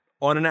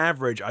on an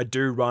average, I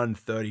do run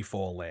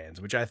 34 lands,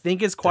 which I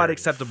think is quite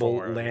acceptable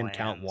land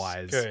count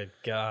wise. Good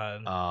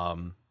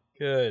God.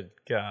 Good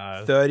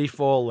God.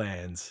 34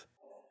 lands.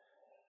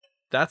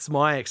 That's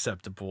my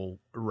acceptable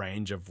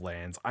range of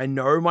lands. I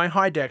know my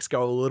high decks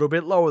go a little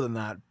bit lower than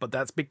that, but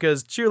that's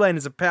because Tulane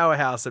is a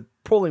powerhouse at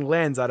pulling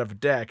lands out of a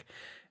deck,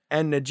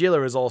 and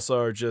Najeela is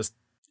also just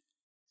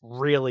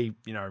really,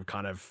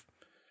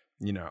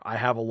 I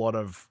have a lot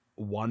of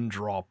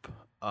one-drop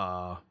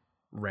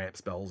ramp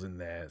spells in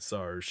there,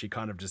 so she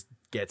kind of just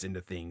gets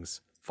into things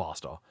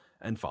faster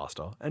and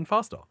faster and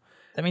faster.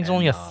 That means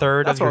only a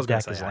third of your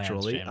deck is lands,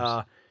 actually.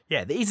 James.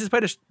 Yeah, the easiest way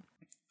to...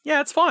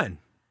 yeah, it's fine.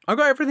 I've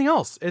got everything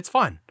else. It's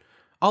fine.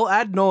 I'll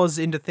add Nors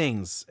into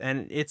things,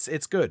 and it's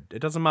good. It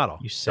doesn't matter.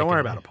 Don't worry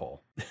about it,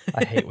 Paul.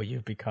 I hate what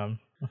you've become.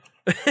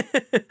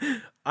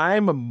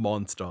 I'm a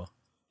monster.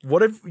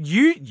 What if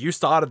you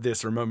started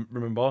this,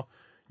 remember?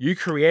 You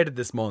created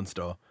this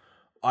monster.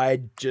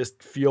 I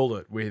just fueled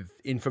it with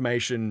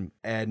information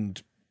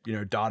and,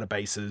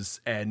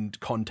 databases and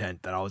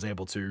content that I was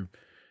able to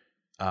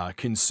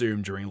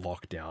consume during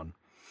lockdown.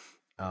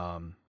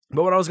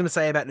 But what I was going to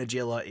say about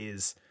Najeela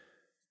is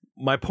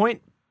my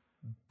point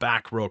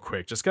back real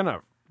quick. Just going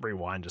to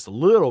rewind just a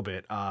little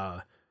bit.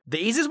 The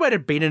easiest way to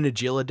beat a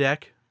Najeela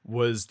deck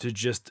was to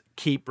just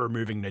keep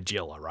removing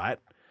Najeela, right?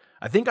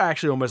 I think I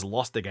actually almost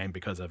lost the game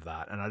because of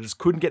that, and I just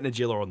couldn't get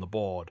Najeela on the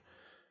board.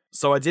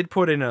 So I did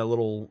put in a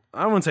little,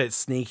 I don't want to say it's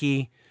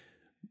sneaky,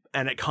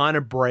 and it kind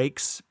of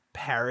breaks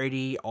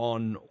parity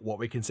on what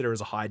we consider as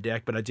a high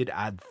deck, but I did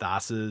add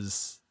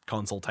Thassa's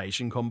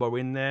Consultation combo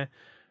in there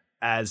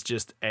as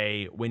just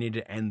we need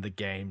to end the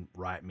game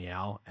right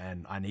meow,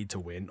 and I need to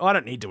win. I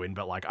don't need to win,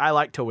 but I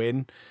like to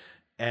win.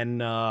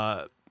 And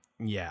I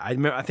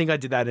think I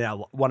did that in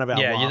one of our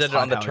last you did it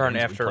on the turn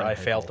games after I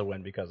failed to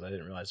win because I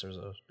didn't realize there was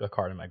a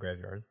card in my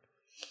graveyard.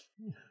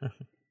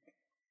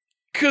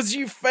 Because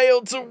you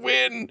failed to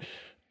win.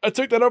 I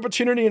took that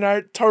opportunity and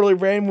I totally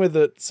ran with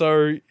it.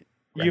 So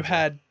you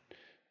had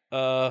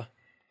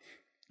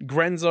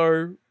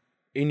Grenzo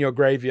in your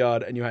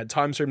graveyard and you had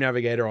Time Stream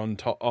Navigator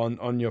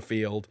on your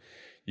field.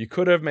 You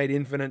could have made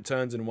infinite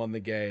turns and won the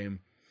game,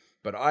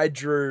 but I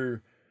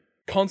drew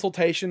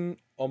Consultation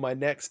on my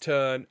next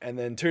turn and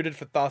then tooted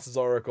for Thassa's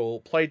Oracle,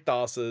 played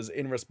Thassa's,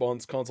 in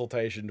response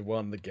Consultation,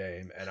 won the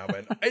game, and I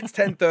went, it's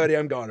 10:30,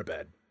 I'm going to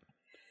bed.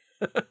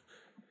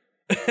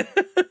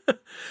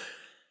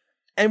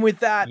 And with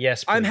that,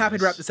 yes, I'm happy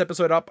to wrap this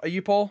episode up. Are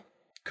you, Paul?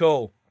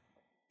 Cool.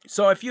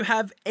 So if you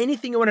have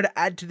anything you wanted to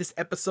add to this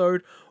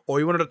episode, or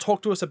you wanted to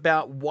talk to us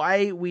about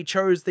why we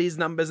chose these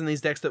numbers and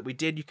these decks that we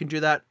did, you can do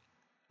that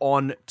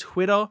on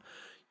Twitter.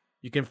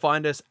 You can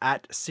find us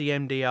at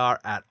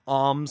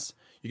CMDR@arms.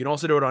 You can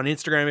also do it on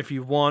Instagram if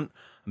you want.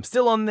 I'm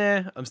still on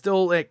there. I'm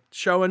still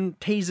showing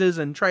teasers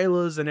and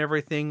trailers and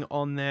everything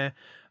on there.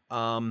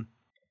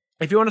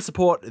 If you want to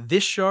support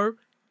this show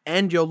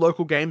and your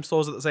local game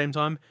stores at the same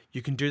time,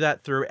 you can do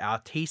that through our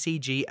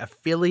TCG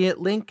affiliate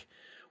link.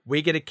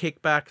 We get a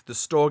kickback. The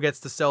store gets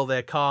to sell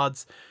their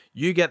cards.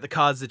 You get the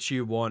cards that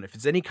you want. If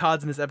there's any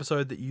cards in this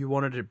episode that you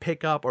wanted to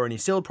pick up or any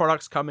sealed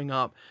products coming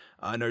up,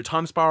 I know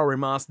Time Spiral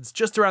Remastered's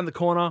just around the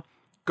corner.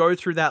 Go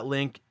through that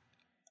link.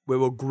 We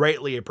will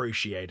greatly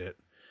appreciate it.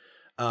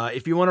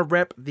 If you want to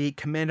rep the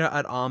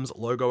Commander@Arms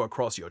logo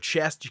across your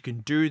chest, you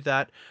can do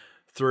that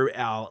through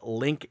our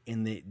link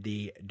in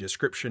the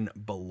description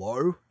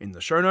below in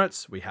the show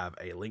notes. We have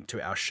a link to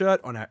our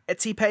shirt on our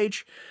Etsy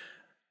page.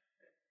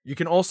 You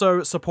can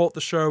also support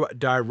the show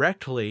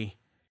directly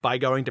by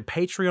going to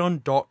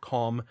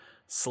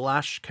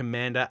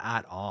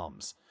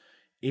patreon.com/Commander@Arms.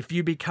 If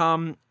you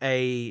become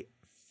a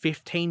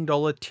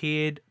 $15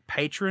 tiered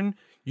patron,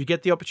 you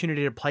get the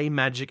opportunity to play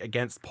Magic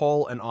against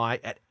Paul and I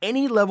at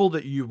any level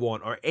that you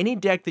want, or any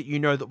deck that you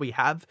know that we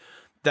have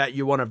that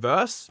you want to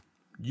verse,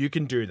 you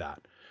can do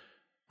that.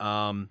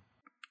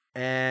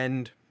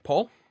 And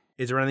Paul,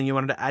 is there anything you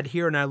wanted to add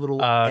here in our little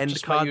end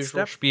just card my usual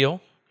step? spiel,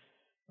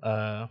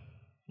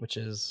 which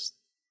is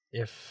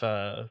If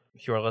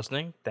you are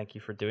listening, thank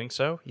you for doing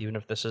so. Even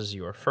if this is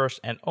your first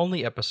and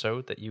only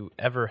episode that you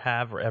ever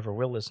have or ever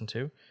will listen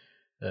to,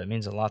 it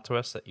means a lot to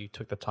us that you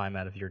took the time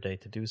out of your day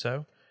to do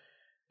so.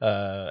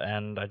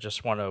 And I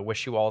just want to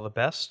wish you all the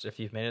best if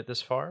you've made it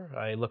this far.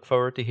 I look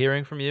forward to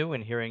hearing from you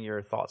and hearing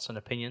your thoughts and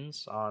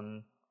opinions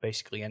on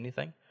basically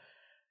anything.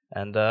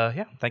 And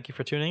thank you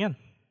for tuning in.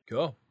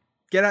 Cool.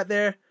 Get out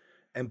there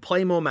and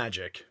play more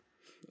Magic.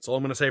 That's all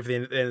I'm going to say for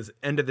the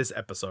end of this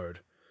episode.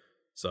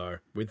 So,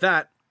 with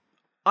that,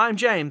 I'm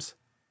James.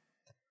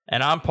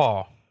 And I'm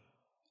Paul.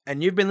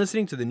 And you've been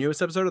listening to the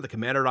newest episode of the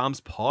Commander at Arms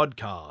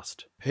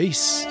podcast. Peace.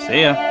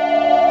 See ya.